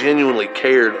he genuinely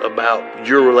cared about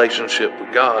your relationship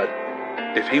with God.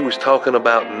 If he was talking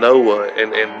about Noah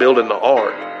and building the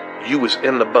ark, you was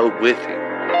in the boat with him.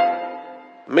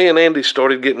 Me and Andy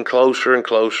started getting closer and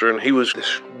closer, and he was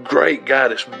this great guy,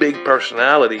 this big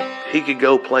personality. He could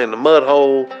go play in the mud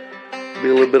hole, be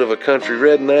a little bit of a country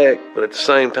redneck, but at the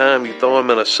same time, you throw him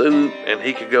in a suit, and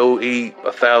he could go eat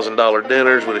 $1,000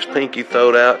 dinners with his pinky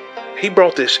throwed out. He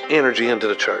brought this energy into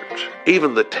the church.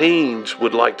 Even the teens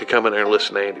would like to come in there and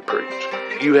listen to Andy preach.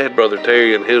 You had Brother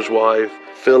Terry and his wife,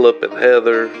 Philip and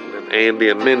Heather, and Andy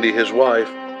and Mindy, his wife.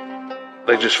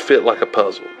 They just fit like a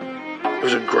puzzle. It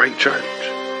was a great church.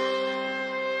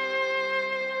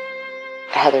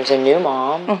 Heather's a new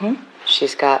mom. Mm-hmm.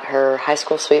 She's got her high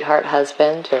school sweetheart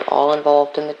husband. They're all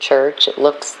involved in the church. It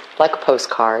looks like a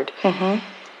postcard.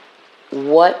 Mm-hmm.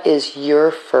 What is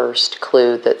your first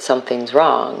clue that something's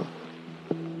wrong?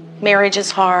 Marriage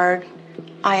is hard.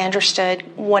 I understood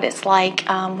what it's like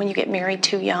when you get married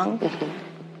too young. Mm-hmm.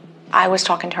 I was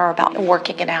talking to her about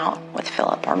working it out with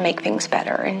Philip or make things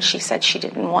better, and she said she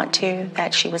didn't want to,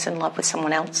 that she was in love with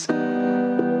someone else.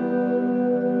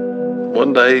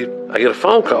 One day, I get a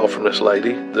phone call from this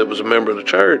lady that was a member of the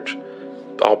church,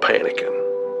 all panicking.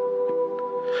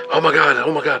 Oh my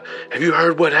God, have you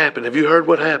heard what happened? Have you heard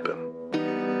what happened?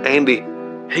 Andy,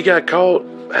 he got caught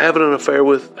having an affair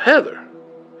with Heather.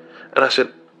 And I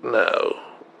said,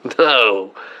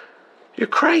 no, you're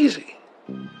crazy.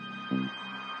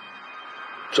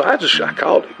 So I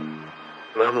called him.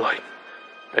 And I'm like,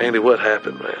 Andy, what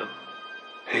happened, man?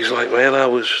 He's like, man, I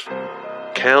was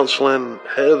counseling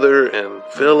Heather and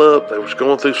Philip. They was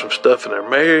going through some stuff in their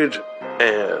marriage,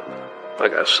 and I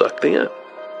got sucked in.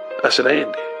 I said,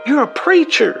 Andy, you're a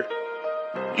preacher.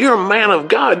 You're a man of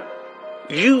God.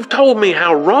 You've told me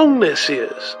how wrong this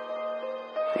is.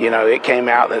 You know, it came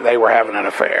out that they were having an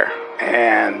affair,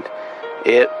 and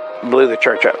it blew the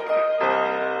church up.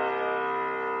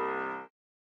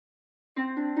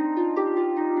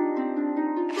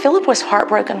 Philip was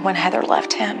heartbroken when Heather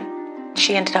left him.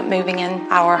 She ended up moving in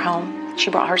our home. She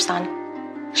brought her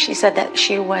son. She said that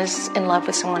she was in love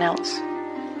with someone else.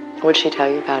 What did she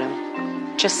tell you about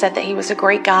him? Just said that he was a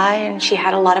great guy, and she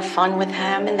had a lot of fun with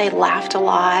him, and they laughed a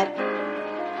lot.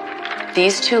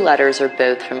 These two letters are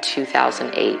both from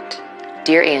 2008.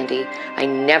 Dear Andy, I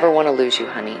never want to lose you,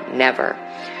 honey. Never.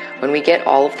 When we get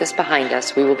all of this behind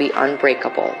us, we will be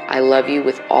unbreakable. I love you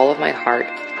with all of my heart,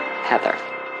 Heather.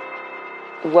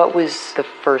 What was the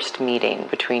first meeting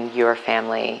between your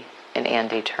family and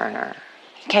Andy Turner?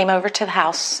 He came over to the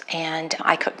house, and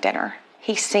I cooked dinner.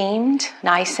 He seemed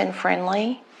nice and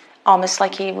friendly, almost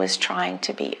like he was trying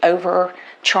to be over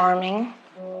charming.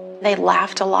 They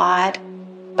laughed a lot.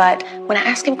 But when I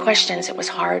asked him questions, it was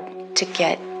hard to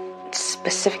get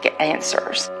specific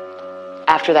answers.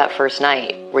 After that first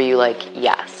night, were you like,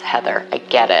 yes, Heather, I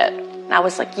get it? I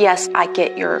was like, yes, I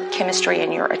get your chemistry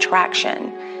and your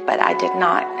attraction, but I did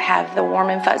not have the warm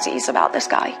and fuzzies about this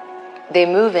guy. They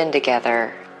move in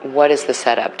together. What is the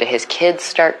setup? Do his kids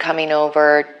start coming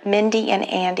over? Mindy and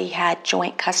Andy had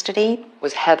joint custody.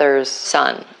 Was Heather's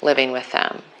son living with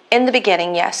them? In the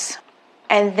beginning, yes.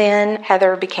 And then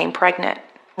Heather became pregnant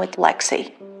with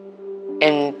Lexi.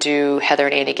 And do Heather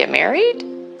and Andy get married?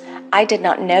 I did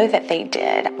not know that they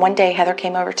did. One day Heather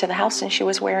came over to the house and she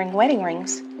was wearing wedding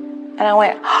rings. And I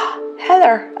went, oh,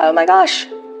 Heather, oh my gosh,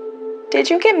 did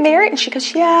you get married? And she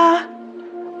goes, yeah,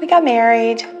 we got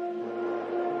married.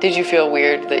 Did you feel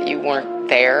weird that you weren't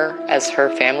there as her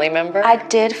family member? I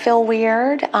did feel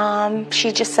weird.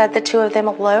 She just said the two of them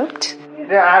eloped.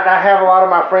 Yeah, I have a lot of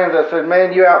my friends that said,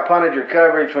 man, you outpunted your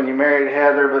coverage when you married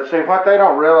Heather. But see, what they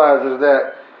don't realize is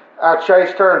that I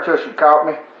chased her until she caught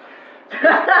me.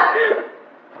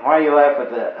 Why you laugh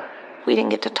at that? We didn't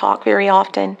get to talk very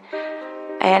often.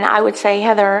 And I would say,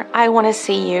 Heather, I want to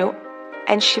see you.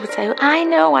 And she would say, I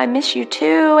know, I miss you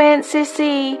too, Aunt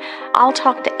Sissy. I'll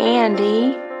talk to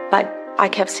Andy. But I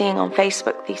kept seeing on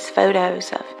Facebook these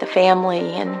photos of the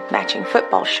family in matching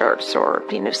football shirts or,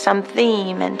 some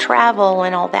theme and travel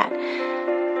and all that.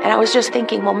 And I was just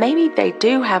thinking, well, maybe they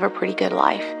do have a pretty good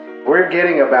life. We're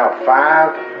getting about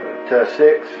 5 to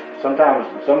 6,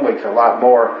 sometimes some weeks a lot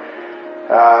more,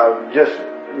 just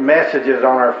messages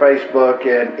on our Facebook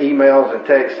and emails and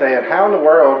texts saying, how in the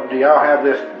world do y'all have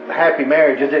this happy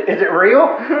marriage? Is it real?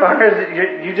 Or is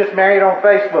it you just married on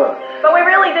Facebook? But we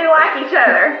really do like each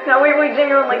other. No, we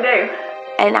genuinely do.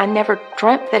 And I never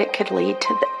dreamt that it could lead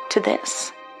to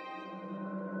this.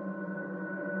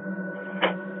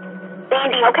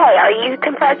 Andy, okay, are you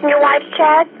compressing your wife's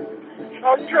chest?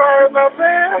 I'm trying my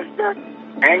best.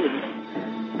 Andy.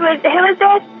 Who is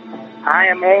this? I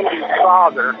am Andy's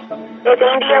father. Is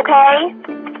Andy okay?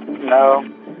 No.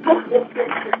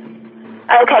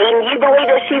 Okay, and you believe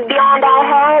that she's beyond all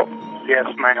help? Yes,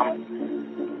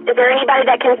 ma'am. Is there anybody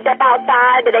that can step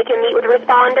outside that they can meet with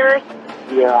responders?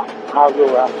 Yeah, I'll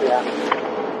go out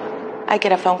there. I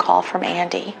get a phone call from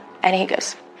Andy, and he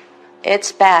goes,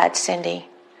 "It's bad, Cindy."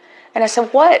 And I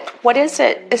said, "What? What is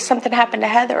it? Is something happened to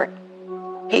Heather?"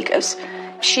 He goes,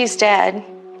 "She's dead.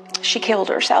 She killed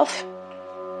herself."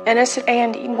 And I said,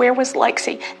 "Andy, where was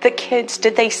Lexi? The kids,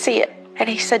 did they see it?" And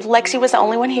he said, "Lexi was the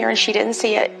only one here and she didn't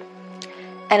see it."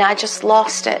 And I just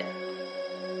lost it.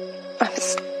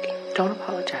 Don't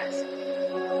apologize.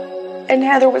 And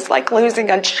Heather was like losing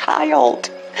a child.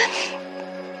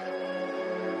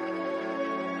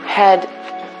 Had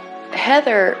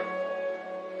Heather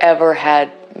ever had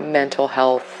mental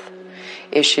health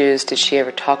issues? Did she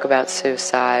ever talk about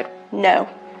suicide? No.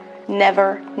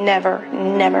 Never, never,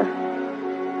 never.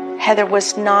 Heather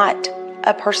was not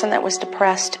a person that was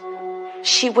depressed.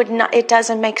 She would not, it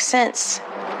doesn't make sense.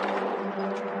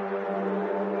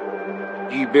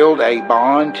 You build a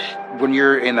bond when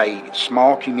you're in a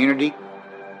small community.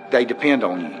 They depend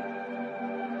on you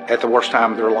at the worst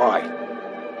time of their life.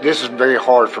 This is very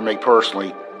hard for me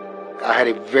personally. I had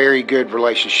a very good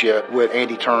relationship with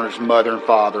Andy Turner's mother and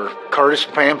father. Curtis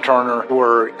and Pam Turner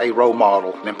were a role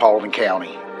model in Paulding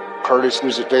County. Curtis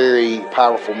was a very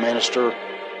powerful minister.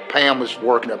 Pam was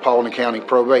working at Paulding County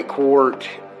Probate Court.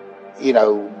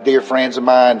 Dear friends of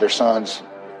mine, their son's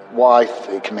wife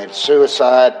committed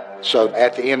suicide. So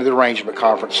at the end of the arrangement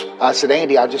conference, I said,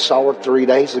 "Andy, I just saw her 3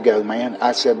 days ago, man."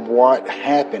 I said, "What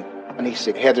happened?" And he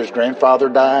said, "Heather's grandfather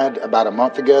died about a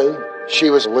month ago.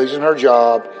 She was losing her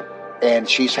job, and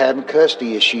she's having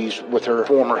custody issues with her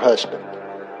former husband.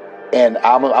 And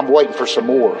I'm waiting for some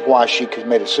more why she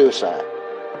committed suicide."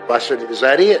 I said, "Is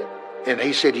that it?" And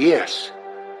he said, "Yes."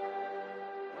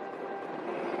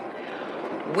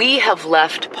 We have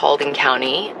left Paulding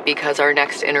County because our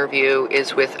next interview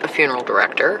is with a funeral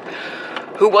director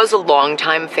who was a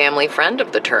longtime family friend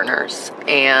of the Turners,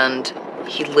 and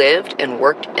he lived and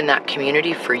worked in that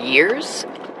community for years,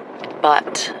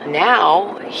 but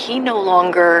now he no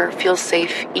longer feels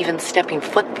safe even stepping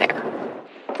foot there.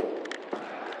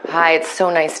 Hi, it's so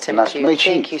nice to meet you.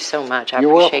 Thank you so much. I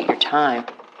appreciate your time.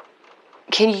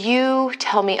 Can you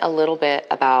tell me a little bit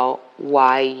about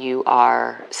why you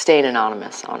are staying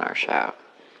anonymous on our show?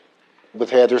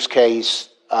 With Heather's case,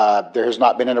 there has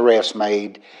not been an arrest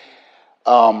made.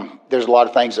 There's a lot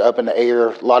of things up in the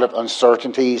air, a lot of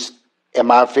uncertainties. Am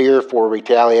I fear for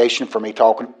retaliation for me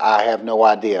talking? I have no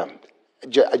idea.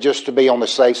 Just to be on the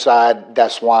safe side,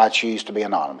 that's why I choose to be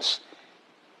anonymous.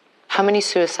 How many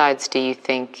suicides do you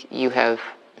think you have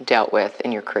dealt with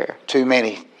in your career? Too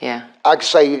many. Yeah. I could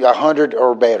say 100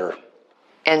 or better.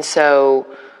 And so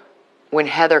when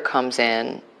Heather comes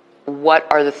in, what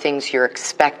are the things you're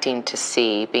expecting to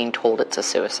see being told it's a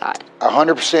suicide?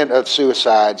 100% of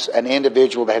suicides, an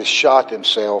individual that has shot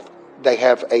themselves, they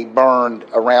have a burn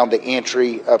around the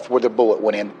entry of where the bullet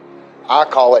went in. I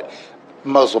call it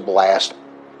muzzle blast.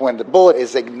 When the bullet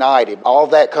is ignited, all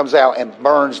that comes out and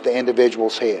burns the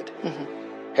individual's head.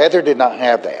 Mm-hmm. Heather did not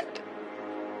have that.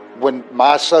 When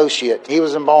my associate, he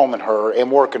was embalming her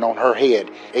and working on her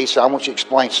head, he said, "I want you to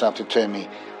explain something to me."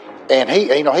 And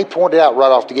he pointed out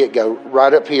right off the get-go,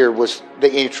 right up here was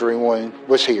the entry wound,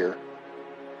 was here.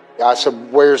 I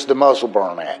said, "Where's the muzzle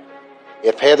burn at?"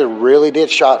 If Heather really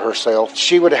did shot herself,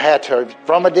 she would have had to,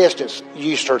 from a distance,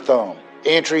 used her thumb.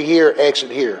 Entry here, exit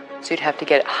here. So you'd have to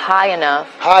get it high enough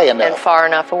and far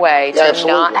enough away to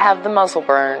not have the muzzle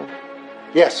burn.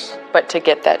 Yes. But to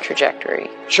get that trajectory.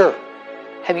 Sure.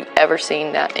 Have you ever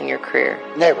seen that in your career?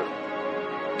 Never.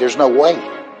 There's no way.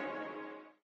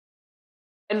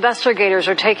 Investigators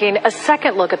are taking a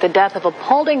second look at the death of a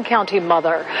Paulding County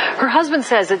mother. Her husband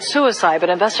says it's suicide, but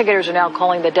investigators are now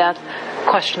calling the death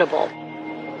questionable.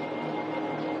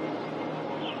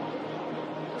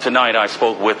 Tonight I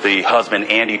spoke with the husband,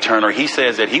 Andy Turner. He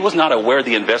says that he was not aware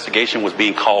the investigation was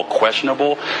being called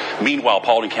questionable. Meanwhile,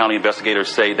 Paulding County investigators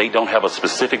say they don't have a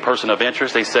specific person of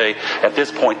interest. They say at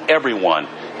this point everyone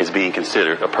is being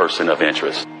considered a person of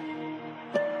interest.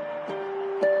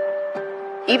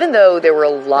 Even though there were a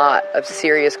lot of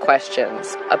serious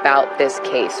questions about this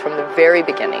case from the very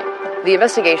beginning, the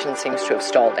investigation seems to have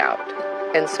stalled out.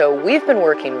 And so we've been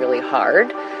working really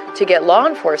hard to get law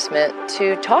enforcement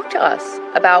to talk to us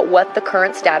about what the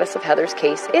current status of Heather's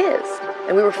case is.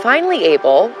 And we were finally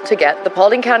able to get the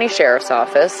Paulding County Sheriff's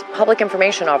Office public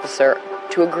information officer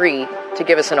to agree to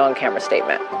give us an on-camera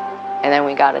statement. And then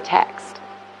we got a text.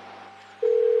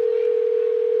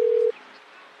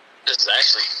 This is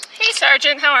Ashley. Hey,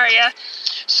 Sergeant, how are you?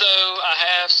 So, I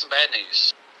have some bad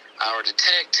news. Our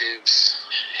detectives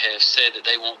have said that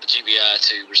they want the GBI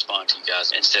to respond to you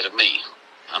guys instead of me.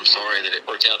 I'm sorry that it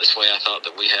worked out this way. I thought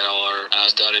that we had all our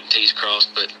I's dotted and T's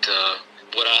crossed, but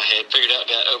what I had figured out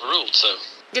got overruled, so.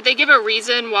 Did they give a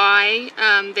reason why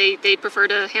they prefer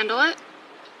to handle it?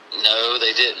 No,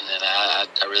 they didn't, and I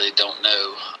really don't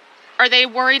know. Are they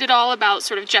worried at all about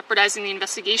sort of jeopardizing the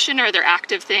investigation, or are there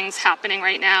active things happening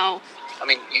right now? I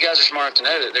mean, you guys are smart enough to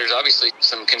know that there's obviously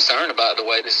some concern about the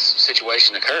way this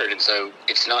situation occurred, and so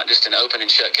it's not just an open and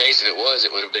shut case. If it was,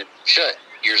 it would have been shut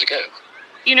years ago.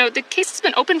 You know, the case has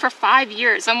been open for 5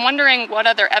 years. I'm wondering what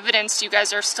other evidence you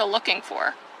guys are still looking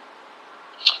for.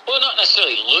 Well, not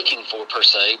necessarily looking for per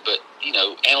se, but, you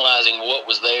know, analyzing what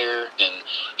was there and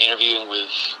interviewing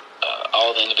with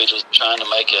all the individuals trying to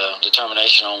make a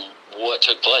determination on what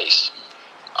took place.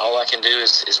 All I can do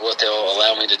is what they'll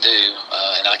allow me to do,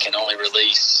 and I can only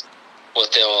release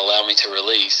what they'll allow me to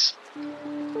release.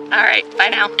 All right, bye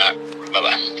now. All right,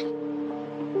 bye-bye.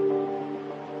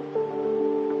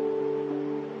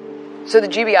 So the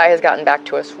GBI has gotten back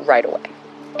to us right away.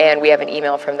 And we have an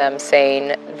email from them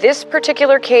saying, this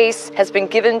particular case has been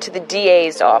given to the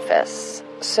DA's office.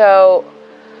 So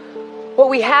what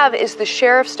we have is the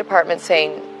Sheriff's Department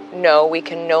saying, no, we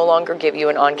can no longer give you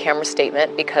an on-camera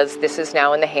statement because this is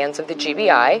now in the hands of the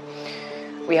GBI.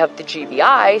 We have the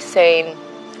GBI saying,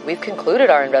 we've concluded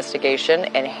our investigation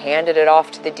and handed it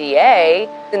off to the DA.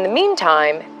 In the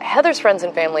meantime, Heather's friends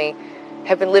and family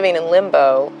have been living in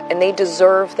limbo, and they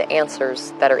deserve the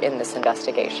answers that are in this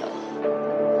investigation.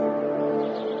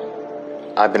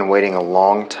 I've been waiting a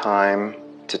long time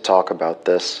to talk about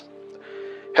this.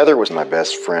 Heather was my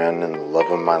best friend and the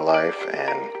love of my life,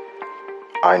 and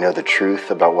I know the truth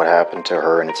about what happened to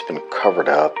her, and it's been covered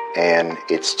up, and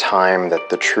it's time that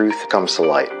the truth comes to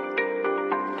light.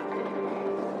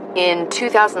 In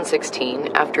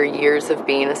 2016, after years of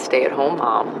being a stay-at-home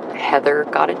mom, Heather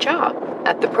got a job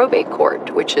at the probate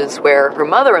court, which is where her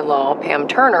mother-in-law, Pam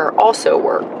Turner, also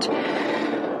worked.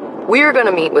 We're going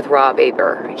to meet with Rob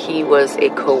Aber. He was a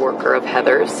co-worker of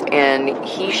Heather's, and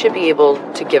he should be able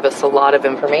to give us a lot of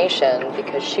information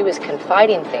because she was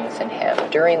confiding things in him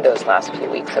during those last few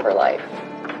weeks of her life.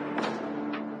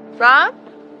 Rob?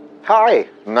 Hi,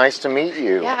 nice to meet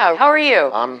you. Yeah, how are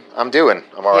you? I'm all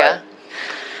right. Yeah.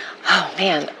 Oh,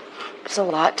 man, there's a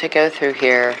lot to go through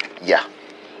here. Yeah.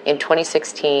 In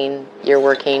 2016, you're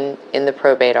working in the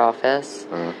probate office.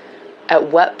 Mm.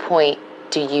 At what point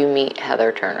do you meet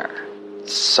Heather Turner?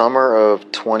 Summer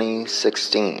of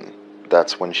 2016.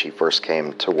 That's when she first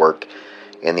came to work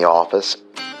in the office.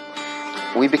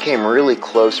 We became really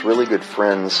close, really good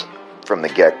friends from the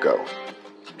get-go.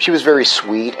 She was very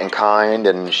sweet and kind,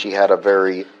 and she had a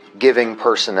very giving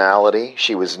personality.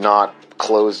 She was not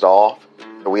closed off.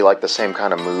 We liked the same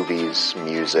kind of movies,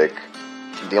 music.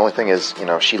 The only thing is, you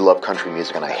know, she loved country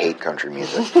music and I hate country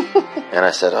music. And I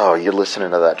said, oh, you're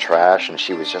listening to that trash? And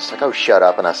she was just like, oh, shut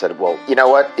up. And I said, well, you know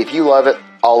what? If you love it,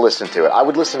 I'll listen to it. I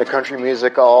would listen to country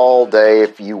music all day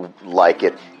if you like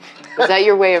it. Was that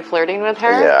your way of flirting with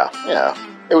her? Yeah.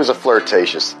 It was a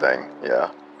flirtatious thing, yeah.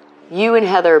 You and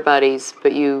Heather are buddies,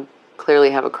 but you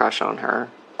clearly have a crush on her.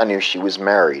 I knew she was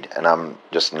married, and I'm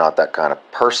just not that kind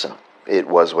of person. It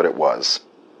was what it was.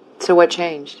 So what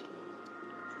changed?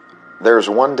 There's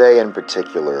one day in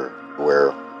particular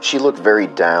where she looked very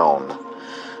down,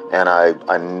 and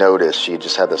I noticed she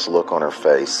just had this look on her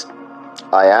face.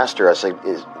 I asked her, I said,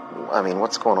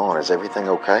 what's going on? Is everything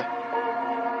okay?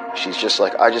 She's just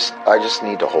like, I just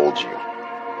need to hold you.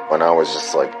 And I was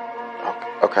just like,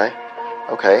 okay.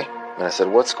 And I said,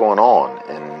 what's going on?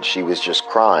 And she was just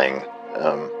crying.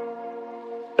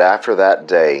 After that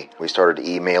day, we started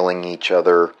emailing each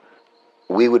other.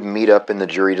 We would meet up in the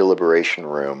jury deliberation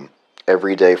room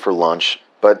every day for lunch.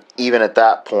 But even at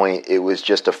that point, it was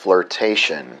just a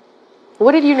flirtation.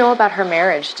 What did you know about her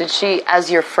marriage? Did she,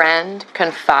 as your friend,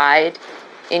 confide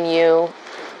in you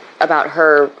about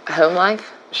her home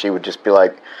life? She would just be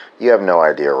like, "You have no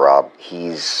idea, Rob.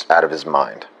 He's out of his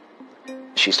mind."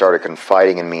 She started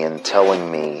confiding in me and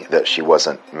telling me that she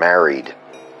wasn't married.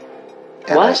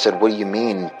 And I said, "What do you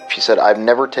mean?" She said, "I've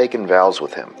never taken vows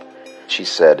with him." She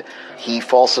said, "He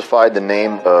falsified the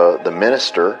name of the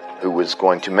minister who was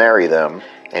going to marry them,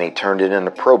 and he turned it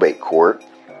into probate court,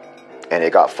 and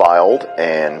it got filed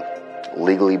and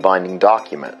legally binding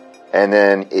document." And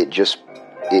then it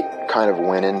kind of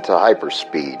went into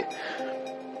hyperspeed,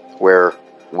 where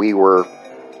we were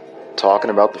talking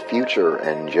about the future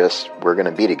and just, we're going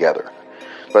to be together.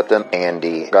 But then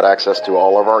Andy got access to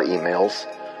all of our emails.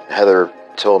 Heather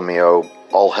told me, "Oh,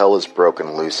 all hell is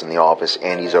broken loose in the office.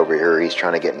 Andy's over here. He's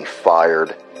trying to get me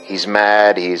fired. He's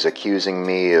mad. He's accusing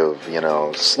me of,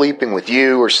 sleeping with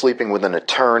you or sleeping with an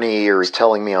attorney, or he's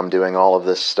telling me I'm doing all of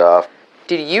this stuff."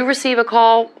 Did you receive a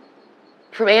call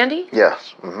from Andy?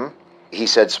 Yes. He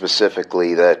said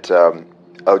specifically that,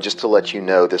 just to let you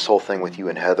know, this whole thing with you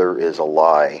and Heather is a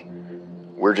lie.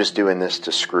 We're just doing this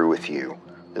to screw with you.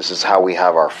 This is how we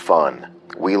have our fun.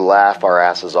 We laugh our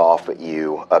asses off at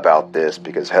you about this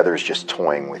because Heather's just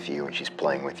toying with you and she's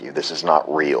playing with you. This is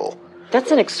not real.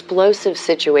 That's an explosive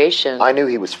situation. I knew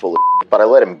he was full of but I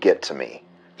let him get to me.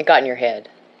 It got in your head.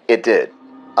 It did.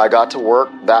 I got to work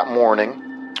that morning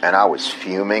and I was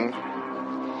fuming.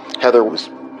 Heather was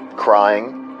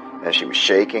crying and she was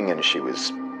shaking and she was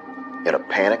in a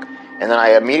panic. And then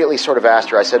I immediately sort of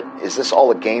asked her, I said, "Is this all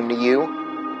a game to you?"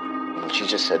 And she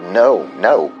just said,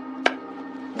 No.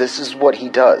 This is what he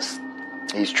does.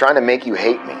 He's trying to make you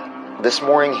hate me. This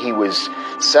morning he was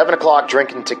 7 o'clock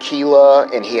drinking tequila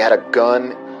and he had a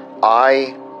gun.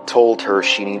 I told her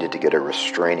she needed to get a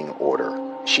restraining order.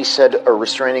 She said a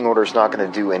restraining order is not going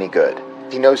to do any good.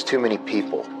 He knows too many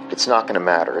people. It's not going to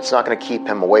matter. It's not going to keep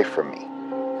him away from me.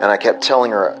 And I kept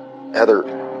telling her, "Heather,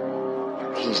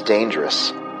 he's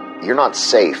dangerous. You're not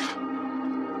safe."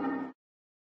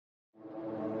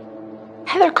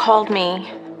 Heather called me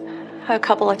a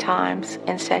couple of times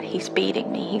and said, he's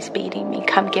beating me,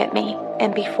 come get me.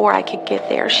 And before I could get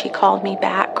there, she called me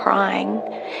back crying.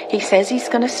 He says he's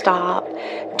going to stop.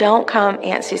 Don't come,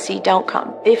 Aunt Sissy, don't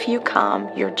come. If you come,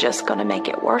 you're just going to make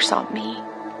it worse on me.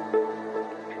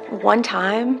 One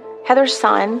time, Heather's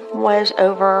son was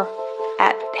over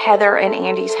at Heather and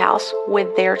Andy's house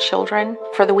with their children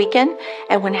for the weekend.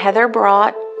 And when Heather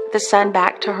brought the son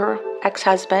back to her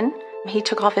ex-husband, he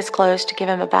took off his clothes to give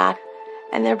him a bath,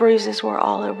 and the bruises were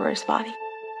all over his body.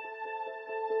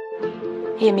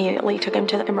 He immediately took him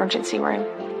to the emergency room.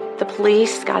 The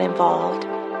police got involved.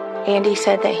 Andy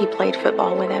said that he played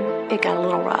football with him. It got a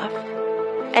little rough.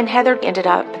 And Heather ended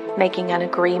up making an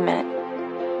agreement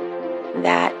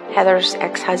that Heather's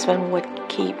ex-husband would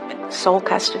keep sole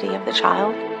custody of the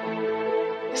child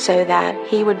so that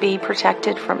he would be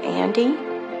protected from Andy.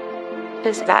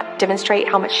 Does that demonstrate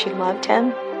how much she loved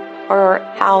him or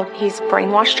how he's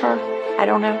brainwashed her? I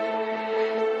don't know.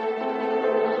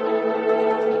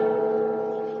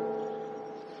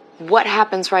 What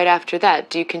happens right after that?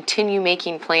 Do you continue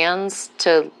making plans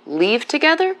to leave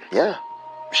together? Yeah.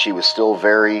 She was still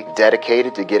very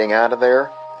dedicated to getting out of there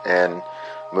and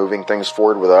moving things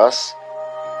forward with us.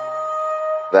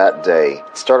 That day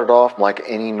started off like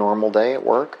any normal day at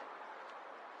work.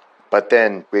 But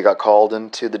then we got called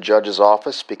into the judge's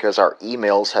office because our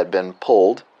emails had been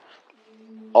pulled.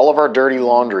 All of our dirty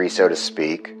laundry, so to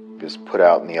speak, was put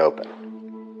out in the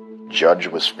open. Judge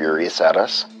was furious at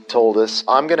us. Told us,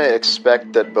 "I'm going to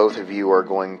expect that both of you are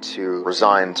going to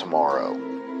resign tomorrow."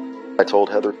 I told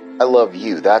Heather, "I love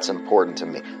you. That's important to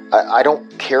me. I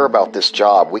don't care about this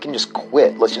job. We can just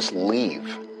quit. Let's just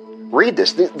leave. Read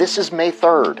this. This is May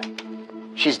 3rd.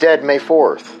 She's dead May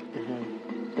 4th.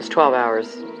 It's 12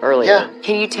 hours earlier. Yeah.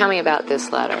 Can you tell me about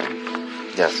this letter?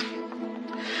 Yes.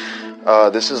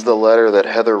 This is the letter that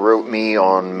Heather wrote me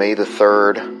on May the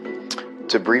 3rd.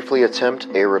 "To briefly attempt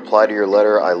a reply to your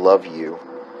letter, I love you.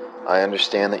 I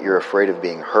understand that you're afraid of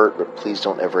being hurt, but please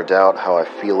don't ever doubt how I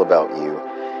feel about you.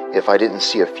 If I didn't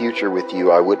see a future with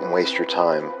you, I wouldn't waste your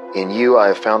time. In you, I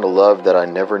have found a love that I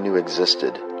never knew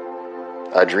existed.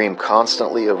 I dream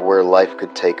constantly of where life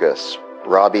could take us.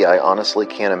 Robbie, I honestly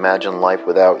can't imagine life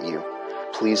without you.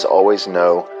 Please always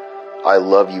know I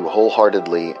love you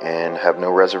wholeheartedly and have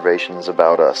no reservations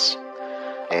about us."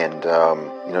 And,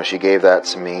 she gave that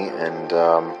to me, and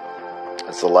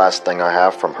it's the last thing I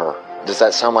have from her. Does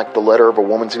that sound like the letter of a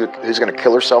woman who's going to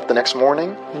kill herself the next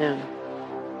morning? No.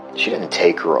 She didn't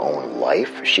take her own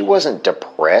life. She wasn't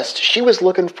depressed. She was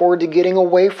looking forward to getting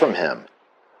away from him.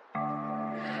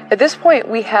 At this point,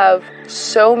 we have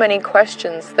so many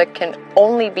questions that can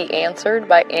only be answered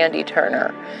by Andy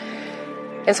Turner.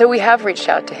 And so we have reached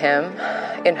out to him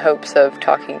in hopes of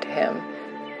talking to him.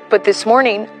 But this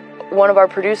morning, one of our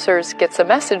producers gets a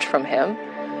message from him.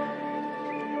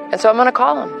 And so I'm going to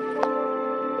call him.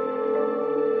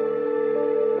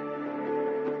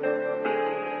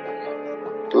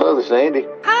 Hello, this is Andy.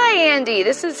 Hi, Andy.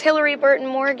 This is Hillary Burton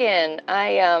Morgan.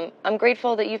 I'm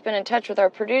grateful that you've been in touch with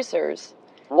our producers.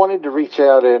 Wanted to reach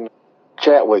out and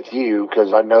chat with you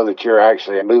because I know that you're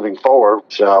actually moving forward.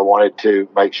 So I wanted to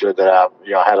make sure that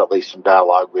I had at least some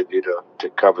dialogue with you to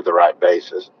cover the right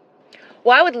bases.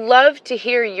 Well, I would love to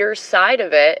hear your side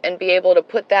of it and be able to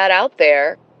put that out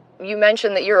there. You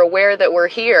mentioned that you're aware that we're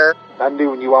here. I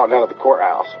knew when you walked out of the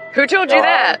courthouse. Who told you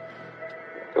that?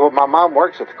 Well, my mom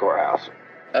works at the courthouse.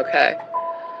 Okay.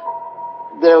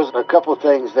 There's a couple of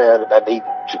things that I need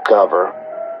to cover.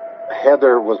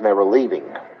 Heather was never leaving.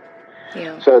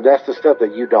 Yeah. So that's the stuff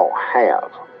that you don't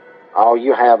have. All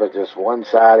you have is just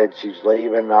one-sided, she's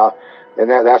leaving, and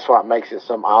that's what makes it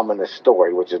some ominous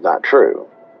story, which is not true.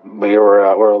 We're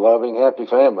a loving, happy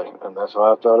family, and that's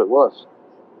what I thought it was.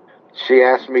 She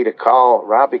asked me to call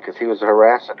Robbie because he was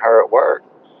harassing her at work.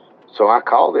 So I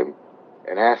called him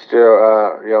and asked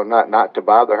her, not to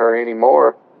bother her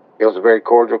anymore. It was a very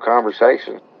cordial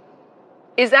conversation.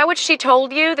 Is that what she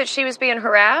told you, that she was being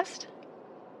harassed?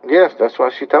 Yes, that's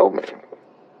what she told me.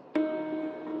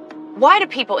 Why do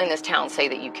people in this town say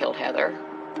that you killed Heather?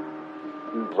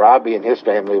 Robbie and his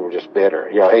family were just bitter.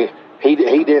 He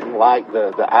didn't like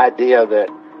the idea that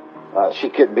she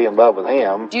couldn't be in love with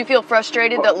him. Do you feel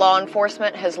frustrated that law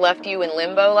enforcement has left you in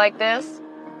limbo like this?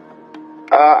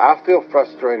 I feel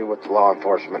frustrated with law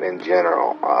enforcement in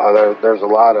general. There's a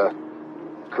lot of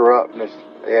corruptness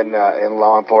in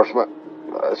law enforcement,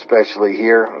 especially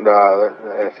here.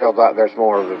 It feels like there's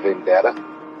more of a vendetta.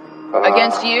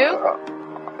 Against you?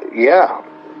 Yeah.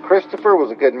 Christopher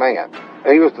was a good man.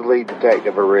 He was the lead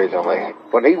detective originally.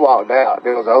 When he walked out,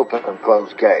 it was an open and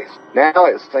closed case. Now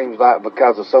it seems like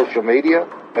because of social media,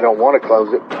 they don't want to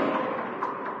close it.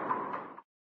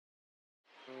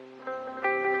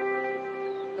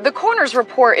 The coroner's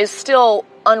report is still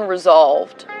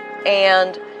unresolved,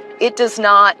 and it does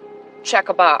not check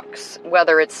a box,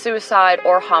 whether it's suicide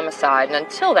or homicide. And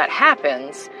until that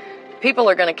happens, people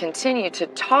are going to continue to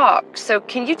talk. So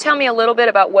can you tell me a little bit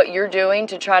about what you're doing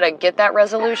to try to get that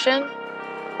resolution?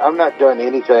 I'm not doing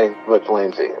anything with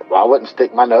Lindsay. I wouldn't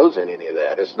stick my nose in any of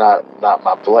that. It's not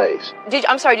my place.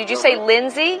 I'm sorry, did you say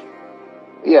Lindsay?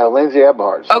 Yeah, Lindsay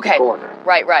Eberhardt. Okay, the coroner.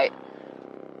 Right.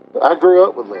 I grew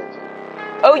up with Lindsay.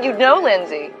 Oh, you know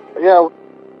Lindsay? Yeah,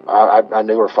 I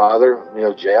knew her father,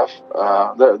 Jeff.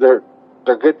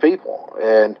 They're good people,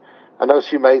 and I know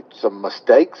she made some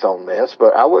mistakes on this,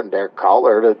 but I wouldn't dare call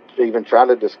her to even try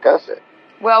to discuss it.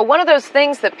 Well, one of those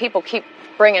things that people keep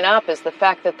bringing up is the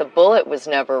fact that the bullet was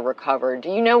never recovered. Do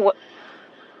you know what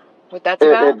that's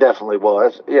about? It definitely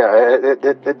was. Yeah, it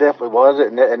definitely was.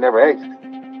 It never exited.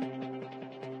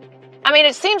 I mean,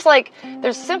 it seems like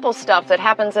there's simple stuff that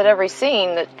happens at every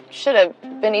scene that should have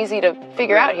been easy to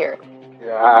figure out here.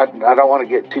 Yeah, I don't want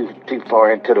to get too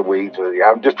far into the weeds with you.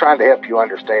 I'm just trying to help you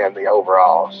understand the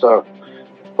overall. So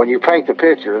when you paint the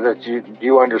picture, that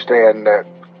you understand that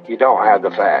you don't have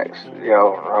the facts,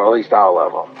 or at least all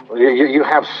of them. You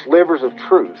have slivers of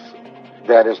truth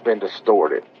that has been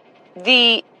distorted.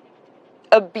 The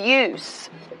abuse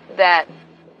that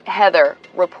Heather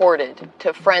reported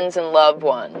to friends and loved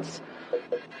ones,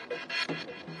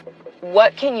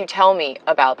 what can you tell me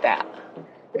about that?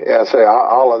 Yeah, so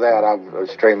all of that I'm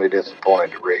extremely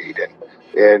disappointed to read,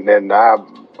 and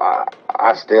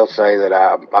I still say that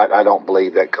I don't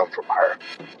believe that come from her.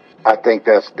 I think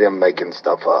that's them making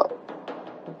stuff up.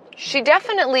 She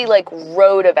definitely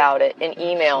wrote about it in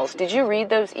emails. Did you read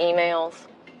those emails?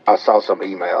 I saw some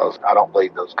emails. I don't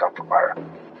believe those come from her.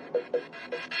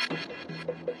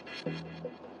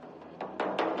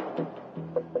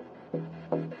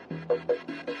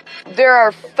 There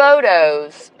are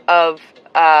photos of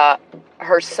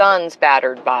her son's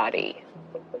battered body.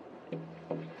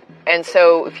 And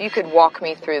so if you could walk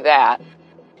me through that.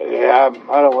 Yeah,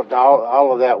 I don't.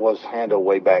 All of that was handled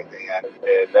way back then,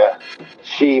 and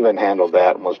she even handled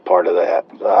that and was part of that.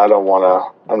 I don't want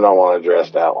to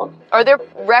address that one. Are there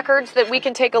records that we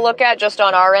can take a look at just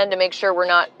on our end to make sure we're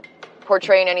not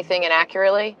portraying anything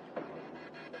inaccurately?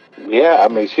 Yeah, I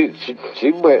mean,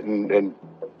 she went and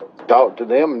talked to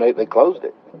them, and they closed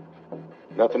it.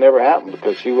 Nothing ever happened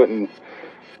because she wouldn't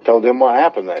told them what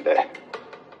happened that day.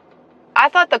 I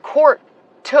thought the court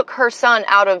took her son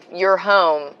out of your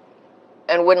home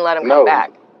and wouldn't let him come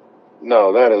back.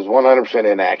 No, that is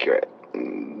 100% inaccurate.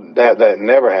 That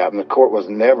never happened. The court was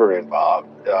never involved.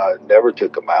 Never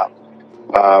took him out.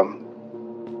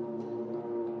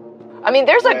 I mean,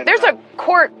 there's a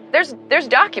court, there's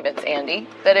documents, Andy,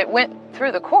 that it went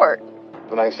through the court.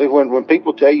 And I see when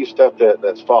people tell you stuff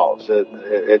that's false,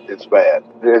 it's bad.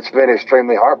 It's been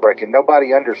extremely heartbreaking.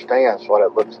 Nobody understands what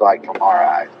it looks like from our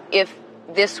eyes. If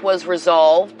this was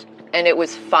resolved and it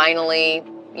was finally,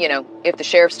 if the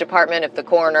sheriff's department, if the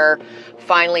coroner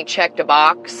finally checked a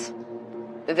box,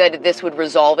 that this would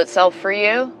resolve itself for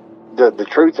you? The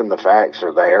truth and the facts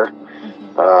are there.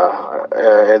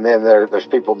 And then there's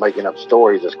people making up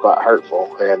stories that's quite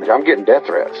hurtful. And I'm getting death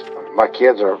threats. My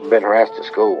kids are being harassed at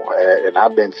school, and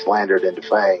I've been slandered and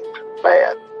defamed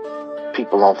bad.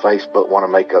 People on Facebook want to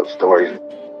make up stories.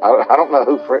 I don't know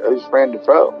whose friend to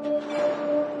throw.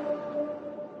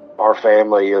 Our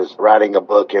family is writing a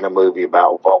book and a movie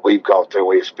about what we've gone through,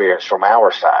 we experienced from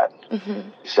our side.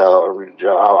 So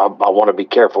I want to be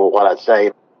careful with what I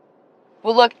say.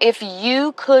 Well, look, if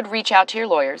you could reach out to your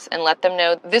lawyers and let them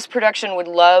know this production would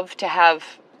love to have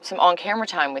some on-camera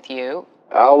time with you.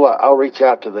 I'll reach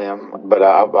out to them, but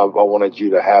I wanted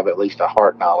you to have at least a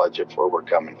heart knowledge of where we're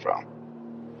coming from.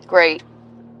 Great.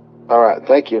 All right,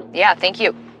 thank you. Yeah, thank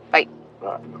you. Bye.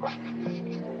 All right.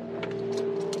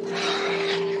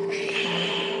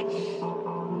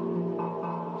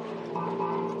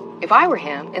 If I were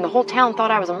him and the whole town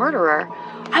thought I was a murderer,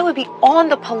 I would be on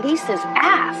the police's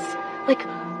ass.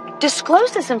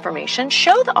 Disclose this information,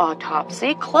 show the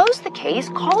autopsy, close the case,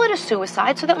 call it a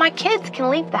suicide so that my kids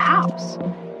can leave the house.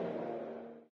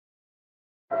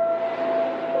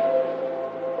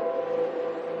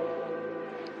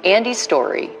 Andy's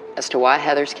story as to why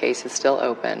Heather's case is still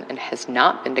open and has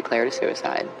not been declared a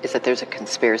suicide is that there's a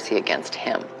conspiracy against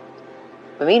him.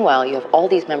 But meanwhile, you have all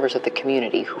these members of the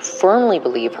community who firmly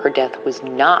believe her death was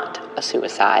not a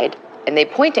suicide, and they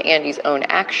point to Andy's own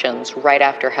actions right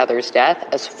after Heather's death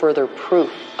as further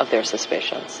proof of their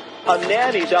suspicions. A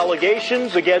nanny's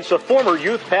allegations against a former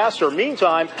youth pastor.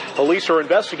 Meantime, police are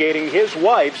investigating his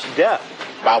wife's death.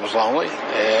 I was lonely,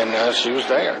 and she was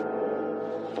there.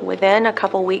 Within a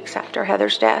couple weeks after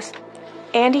Heather's death,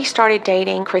 Andy started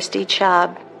dating Christy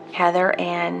Chubb, Heather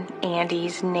and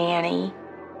Andy's nanny.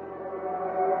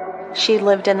 She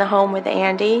lived in the home with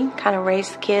Andy, kind of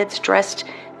raised the kids, dressed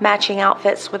matching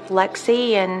outfits with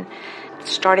Lexi, and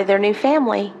started their new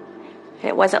family. And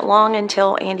it wasn't long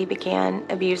until Andy began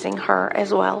abusing her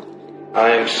as well. I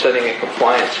am setting a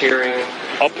compliance hearing.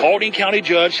 A Paulding County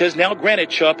judge has now granted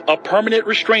Chubb a permanent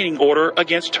restraining order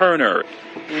against Turner.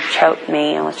 He choked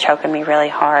me and was choking me really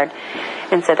hard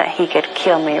and said that he could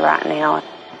kill me right now.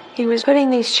 He was putting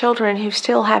these children who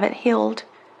still haven't healed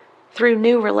through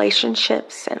new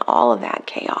relationships and all of that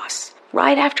chaos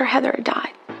right after Heather had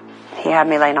died. He had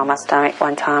me laying on my stomach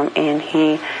one time, and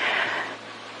he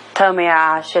told me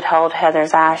I should hold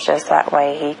Heather's ashes. That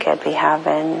way he could be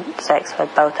having sex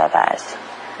with both of us.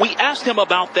 We asked him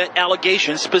about that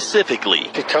allegation specifically.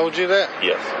 He told you that?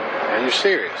 Yes. Are you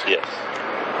serious? Yes.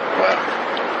 Wow.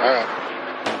 All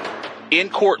right. In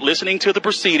court, listening to the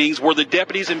proceedings were the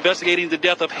deputies investigating the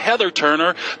death of Heather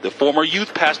Turner, the former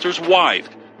youth pastor's wife.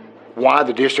 Why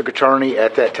the district attorney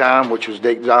at that time, which was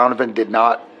Dick Donovan, did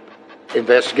not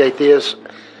investigate this,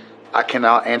 I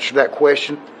cannot answer that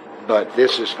question. But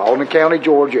this is Paulding County,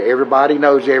 Georgia. Everybody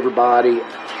knows everybody.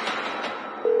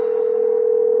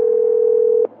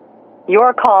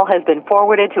 Your call has been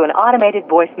forwarded to an automated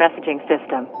voice messaging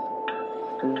system.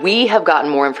 We have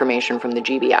gotten more information from the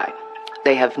GBI.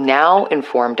 They have now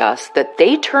informed us that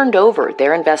they turned over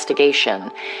their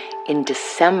investigation in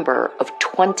December of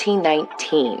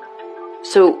 2019.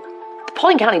 So the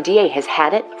Paulding County DA has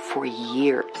had it for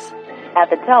years. At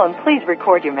the tone, please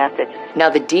record your message. Now,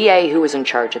 the DA who was in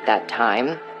charge at that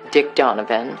time, Dick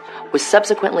Donovan, was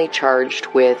subsequently charged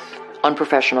with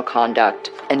unprofessional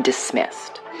conduct and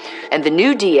dismissed. And the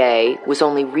new DA was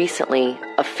only recently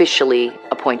officially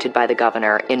appointed by the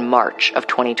governor in March of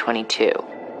 2022.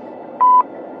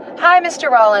 Hi, Mr.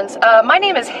 Rollins. My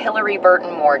name is Hillary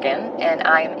Burton Morgan, and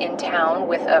I am in town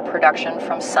with a production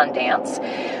from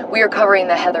Sundance. We are covering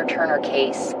the Heather Turner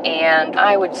case, and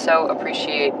I would so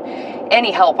appreciate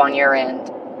any help on your end.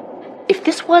 If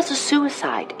this was a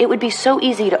suicide, it would be so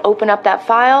easy to open up that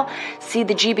file, see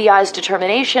the GBI's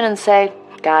determination, and say,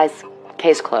 guys,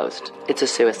 case closed. It's a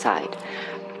suicide.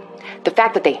 The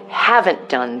fact that they haven't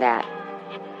done that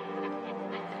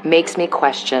makes me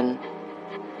question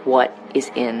what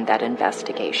is in that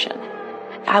investigation.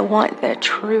 I want the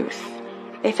truth.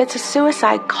 If it's a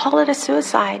suicide, call it a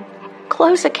suicide.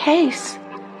 Close a case.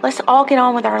 Let's all get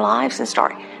on with our lives and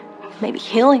start maybe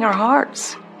healing our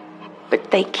hearts. But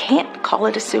they can't call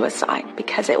it a suicide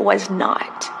because it was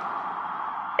not.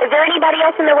 Is there anybody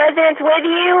else in the residence with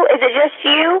you? Is it just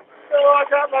you? No, I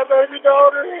got my baby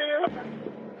daughter here.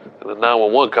 In the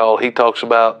 911 call, he talks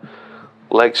about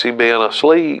Lexi being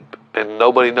asleep and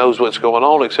nobody knows what's going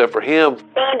on except for him.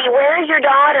 Andy, where is your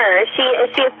daughter? Is she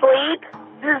asleep?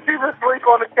 She's asleep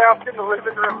on the couch in the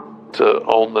living room.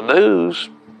 On the news,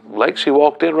 Lexi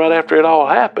walked in right after it all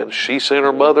happened. She seen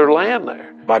her mother laying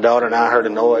there. My daughter and I heard a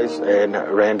noise and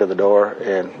ran to the door,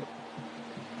 and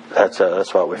that's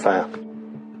what we found.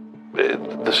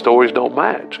 The stories don't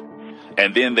match.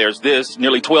 And then there's this,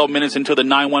 nearly 12 minutes into the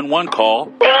 911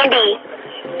 call. Andy,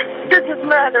 this is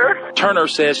Mother. Turner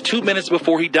says 2 minutes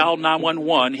before he dialed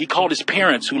 911, he called his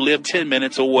parents who lived 10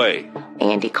 minutes away.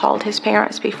 Andy called his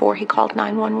parents before he called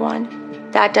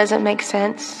 911. That doesn't make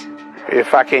sense.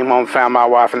 If I came home and found my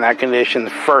wife in that condition,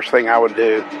 the first thing I would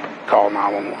do, call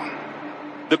 911.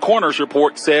 The coroner's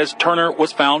report says Turner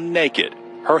was found naked,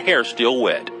 her hair still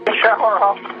wet. Shower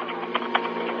off.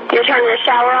 You're turning the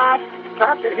shower off?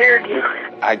 I can hear you.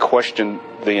 I question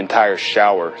the entire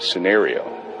shower scenario.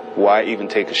 Why even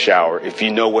take a shower if you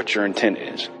know what your intent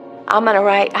is? I'm gonna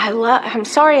write, I'm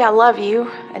sorry I love you,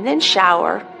 and then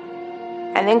shower,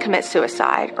 and then commit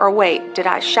suicide. Or wait, did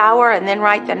I shower and then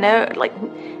write the note? Like,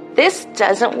 this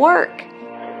doesn't work.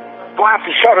 Wife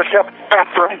shot herself in the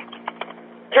bathroom.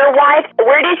 Your wife,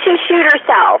 where did she shoot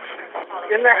herself?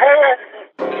 In the head.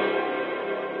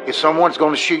 If someone's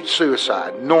going to shoot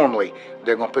suicide, normally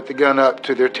they're going to put the gun up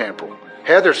to their temple.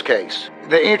 Heather's case,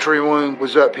 the entry wound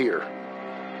was up here.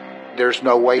 There's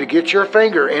no way to get your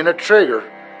finger in a trigger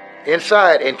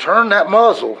inside and turn that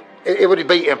muzzle. It would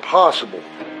be impossible.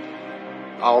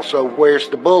 Also, where's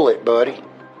the bullet, buddy?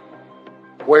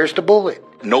 Where's the bullet?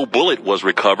 No bullet was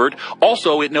recovered.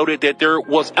 Also, it noted that there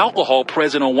was alcohol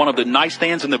present on one of the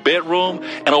nightstands in the bedroom,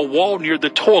 and a wall near the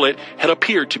toilet had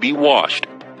appeared to be washed.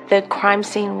 The crime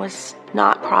scene was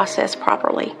not processed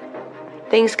properly.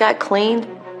 Things got cleaned.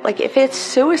 Like, if it's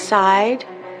suicide,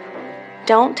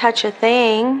 don't touch a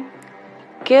thing.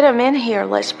 Get them in here.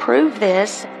 Let's prove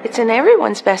this. It's in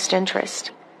everyone's best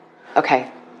interest. Okay,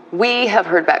 we have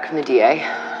heard back from the DA,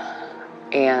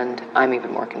 and I'm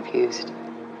even more confused.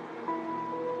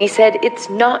 He said it's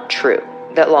not true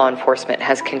that law enforcement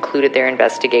has concluded their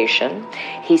investigation.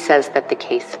 He says that the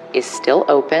case is still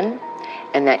open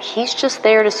and that he's just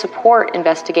there to support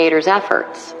investigators'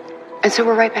 efforts. And so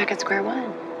we're right back at square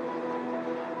one.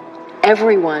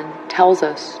 Everyone tells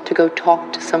us to go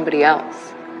talk to somebody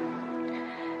else.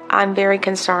 I'm very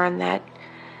concerned that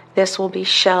this will be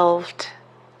shelved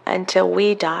until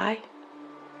we die,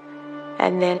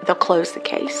 and then they'll close the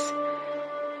case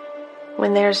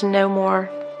when there's no more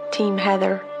Team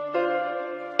Heather.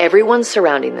 Everyone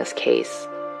surrounding this case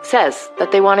says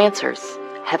that they want answers.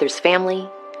 Heather's family,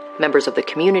 members of the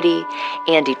community,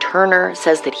 Andy Turner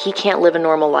says that he can't live a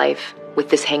normal life with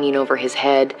this hanging over his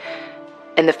head,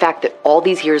 and the fact that all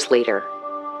these years later,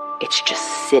 it's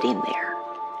just sitting there.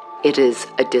 It is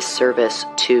a disservice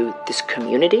to this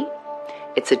community,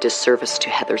 it's a disservice to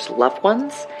Heather's loved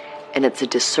ones, and it's a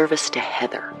disservice to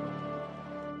Heather.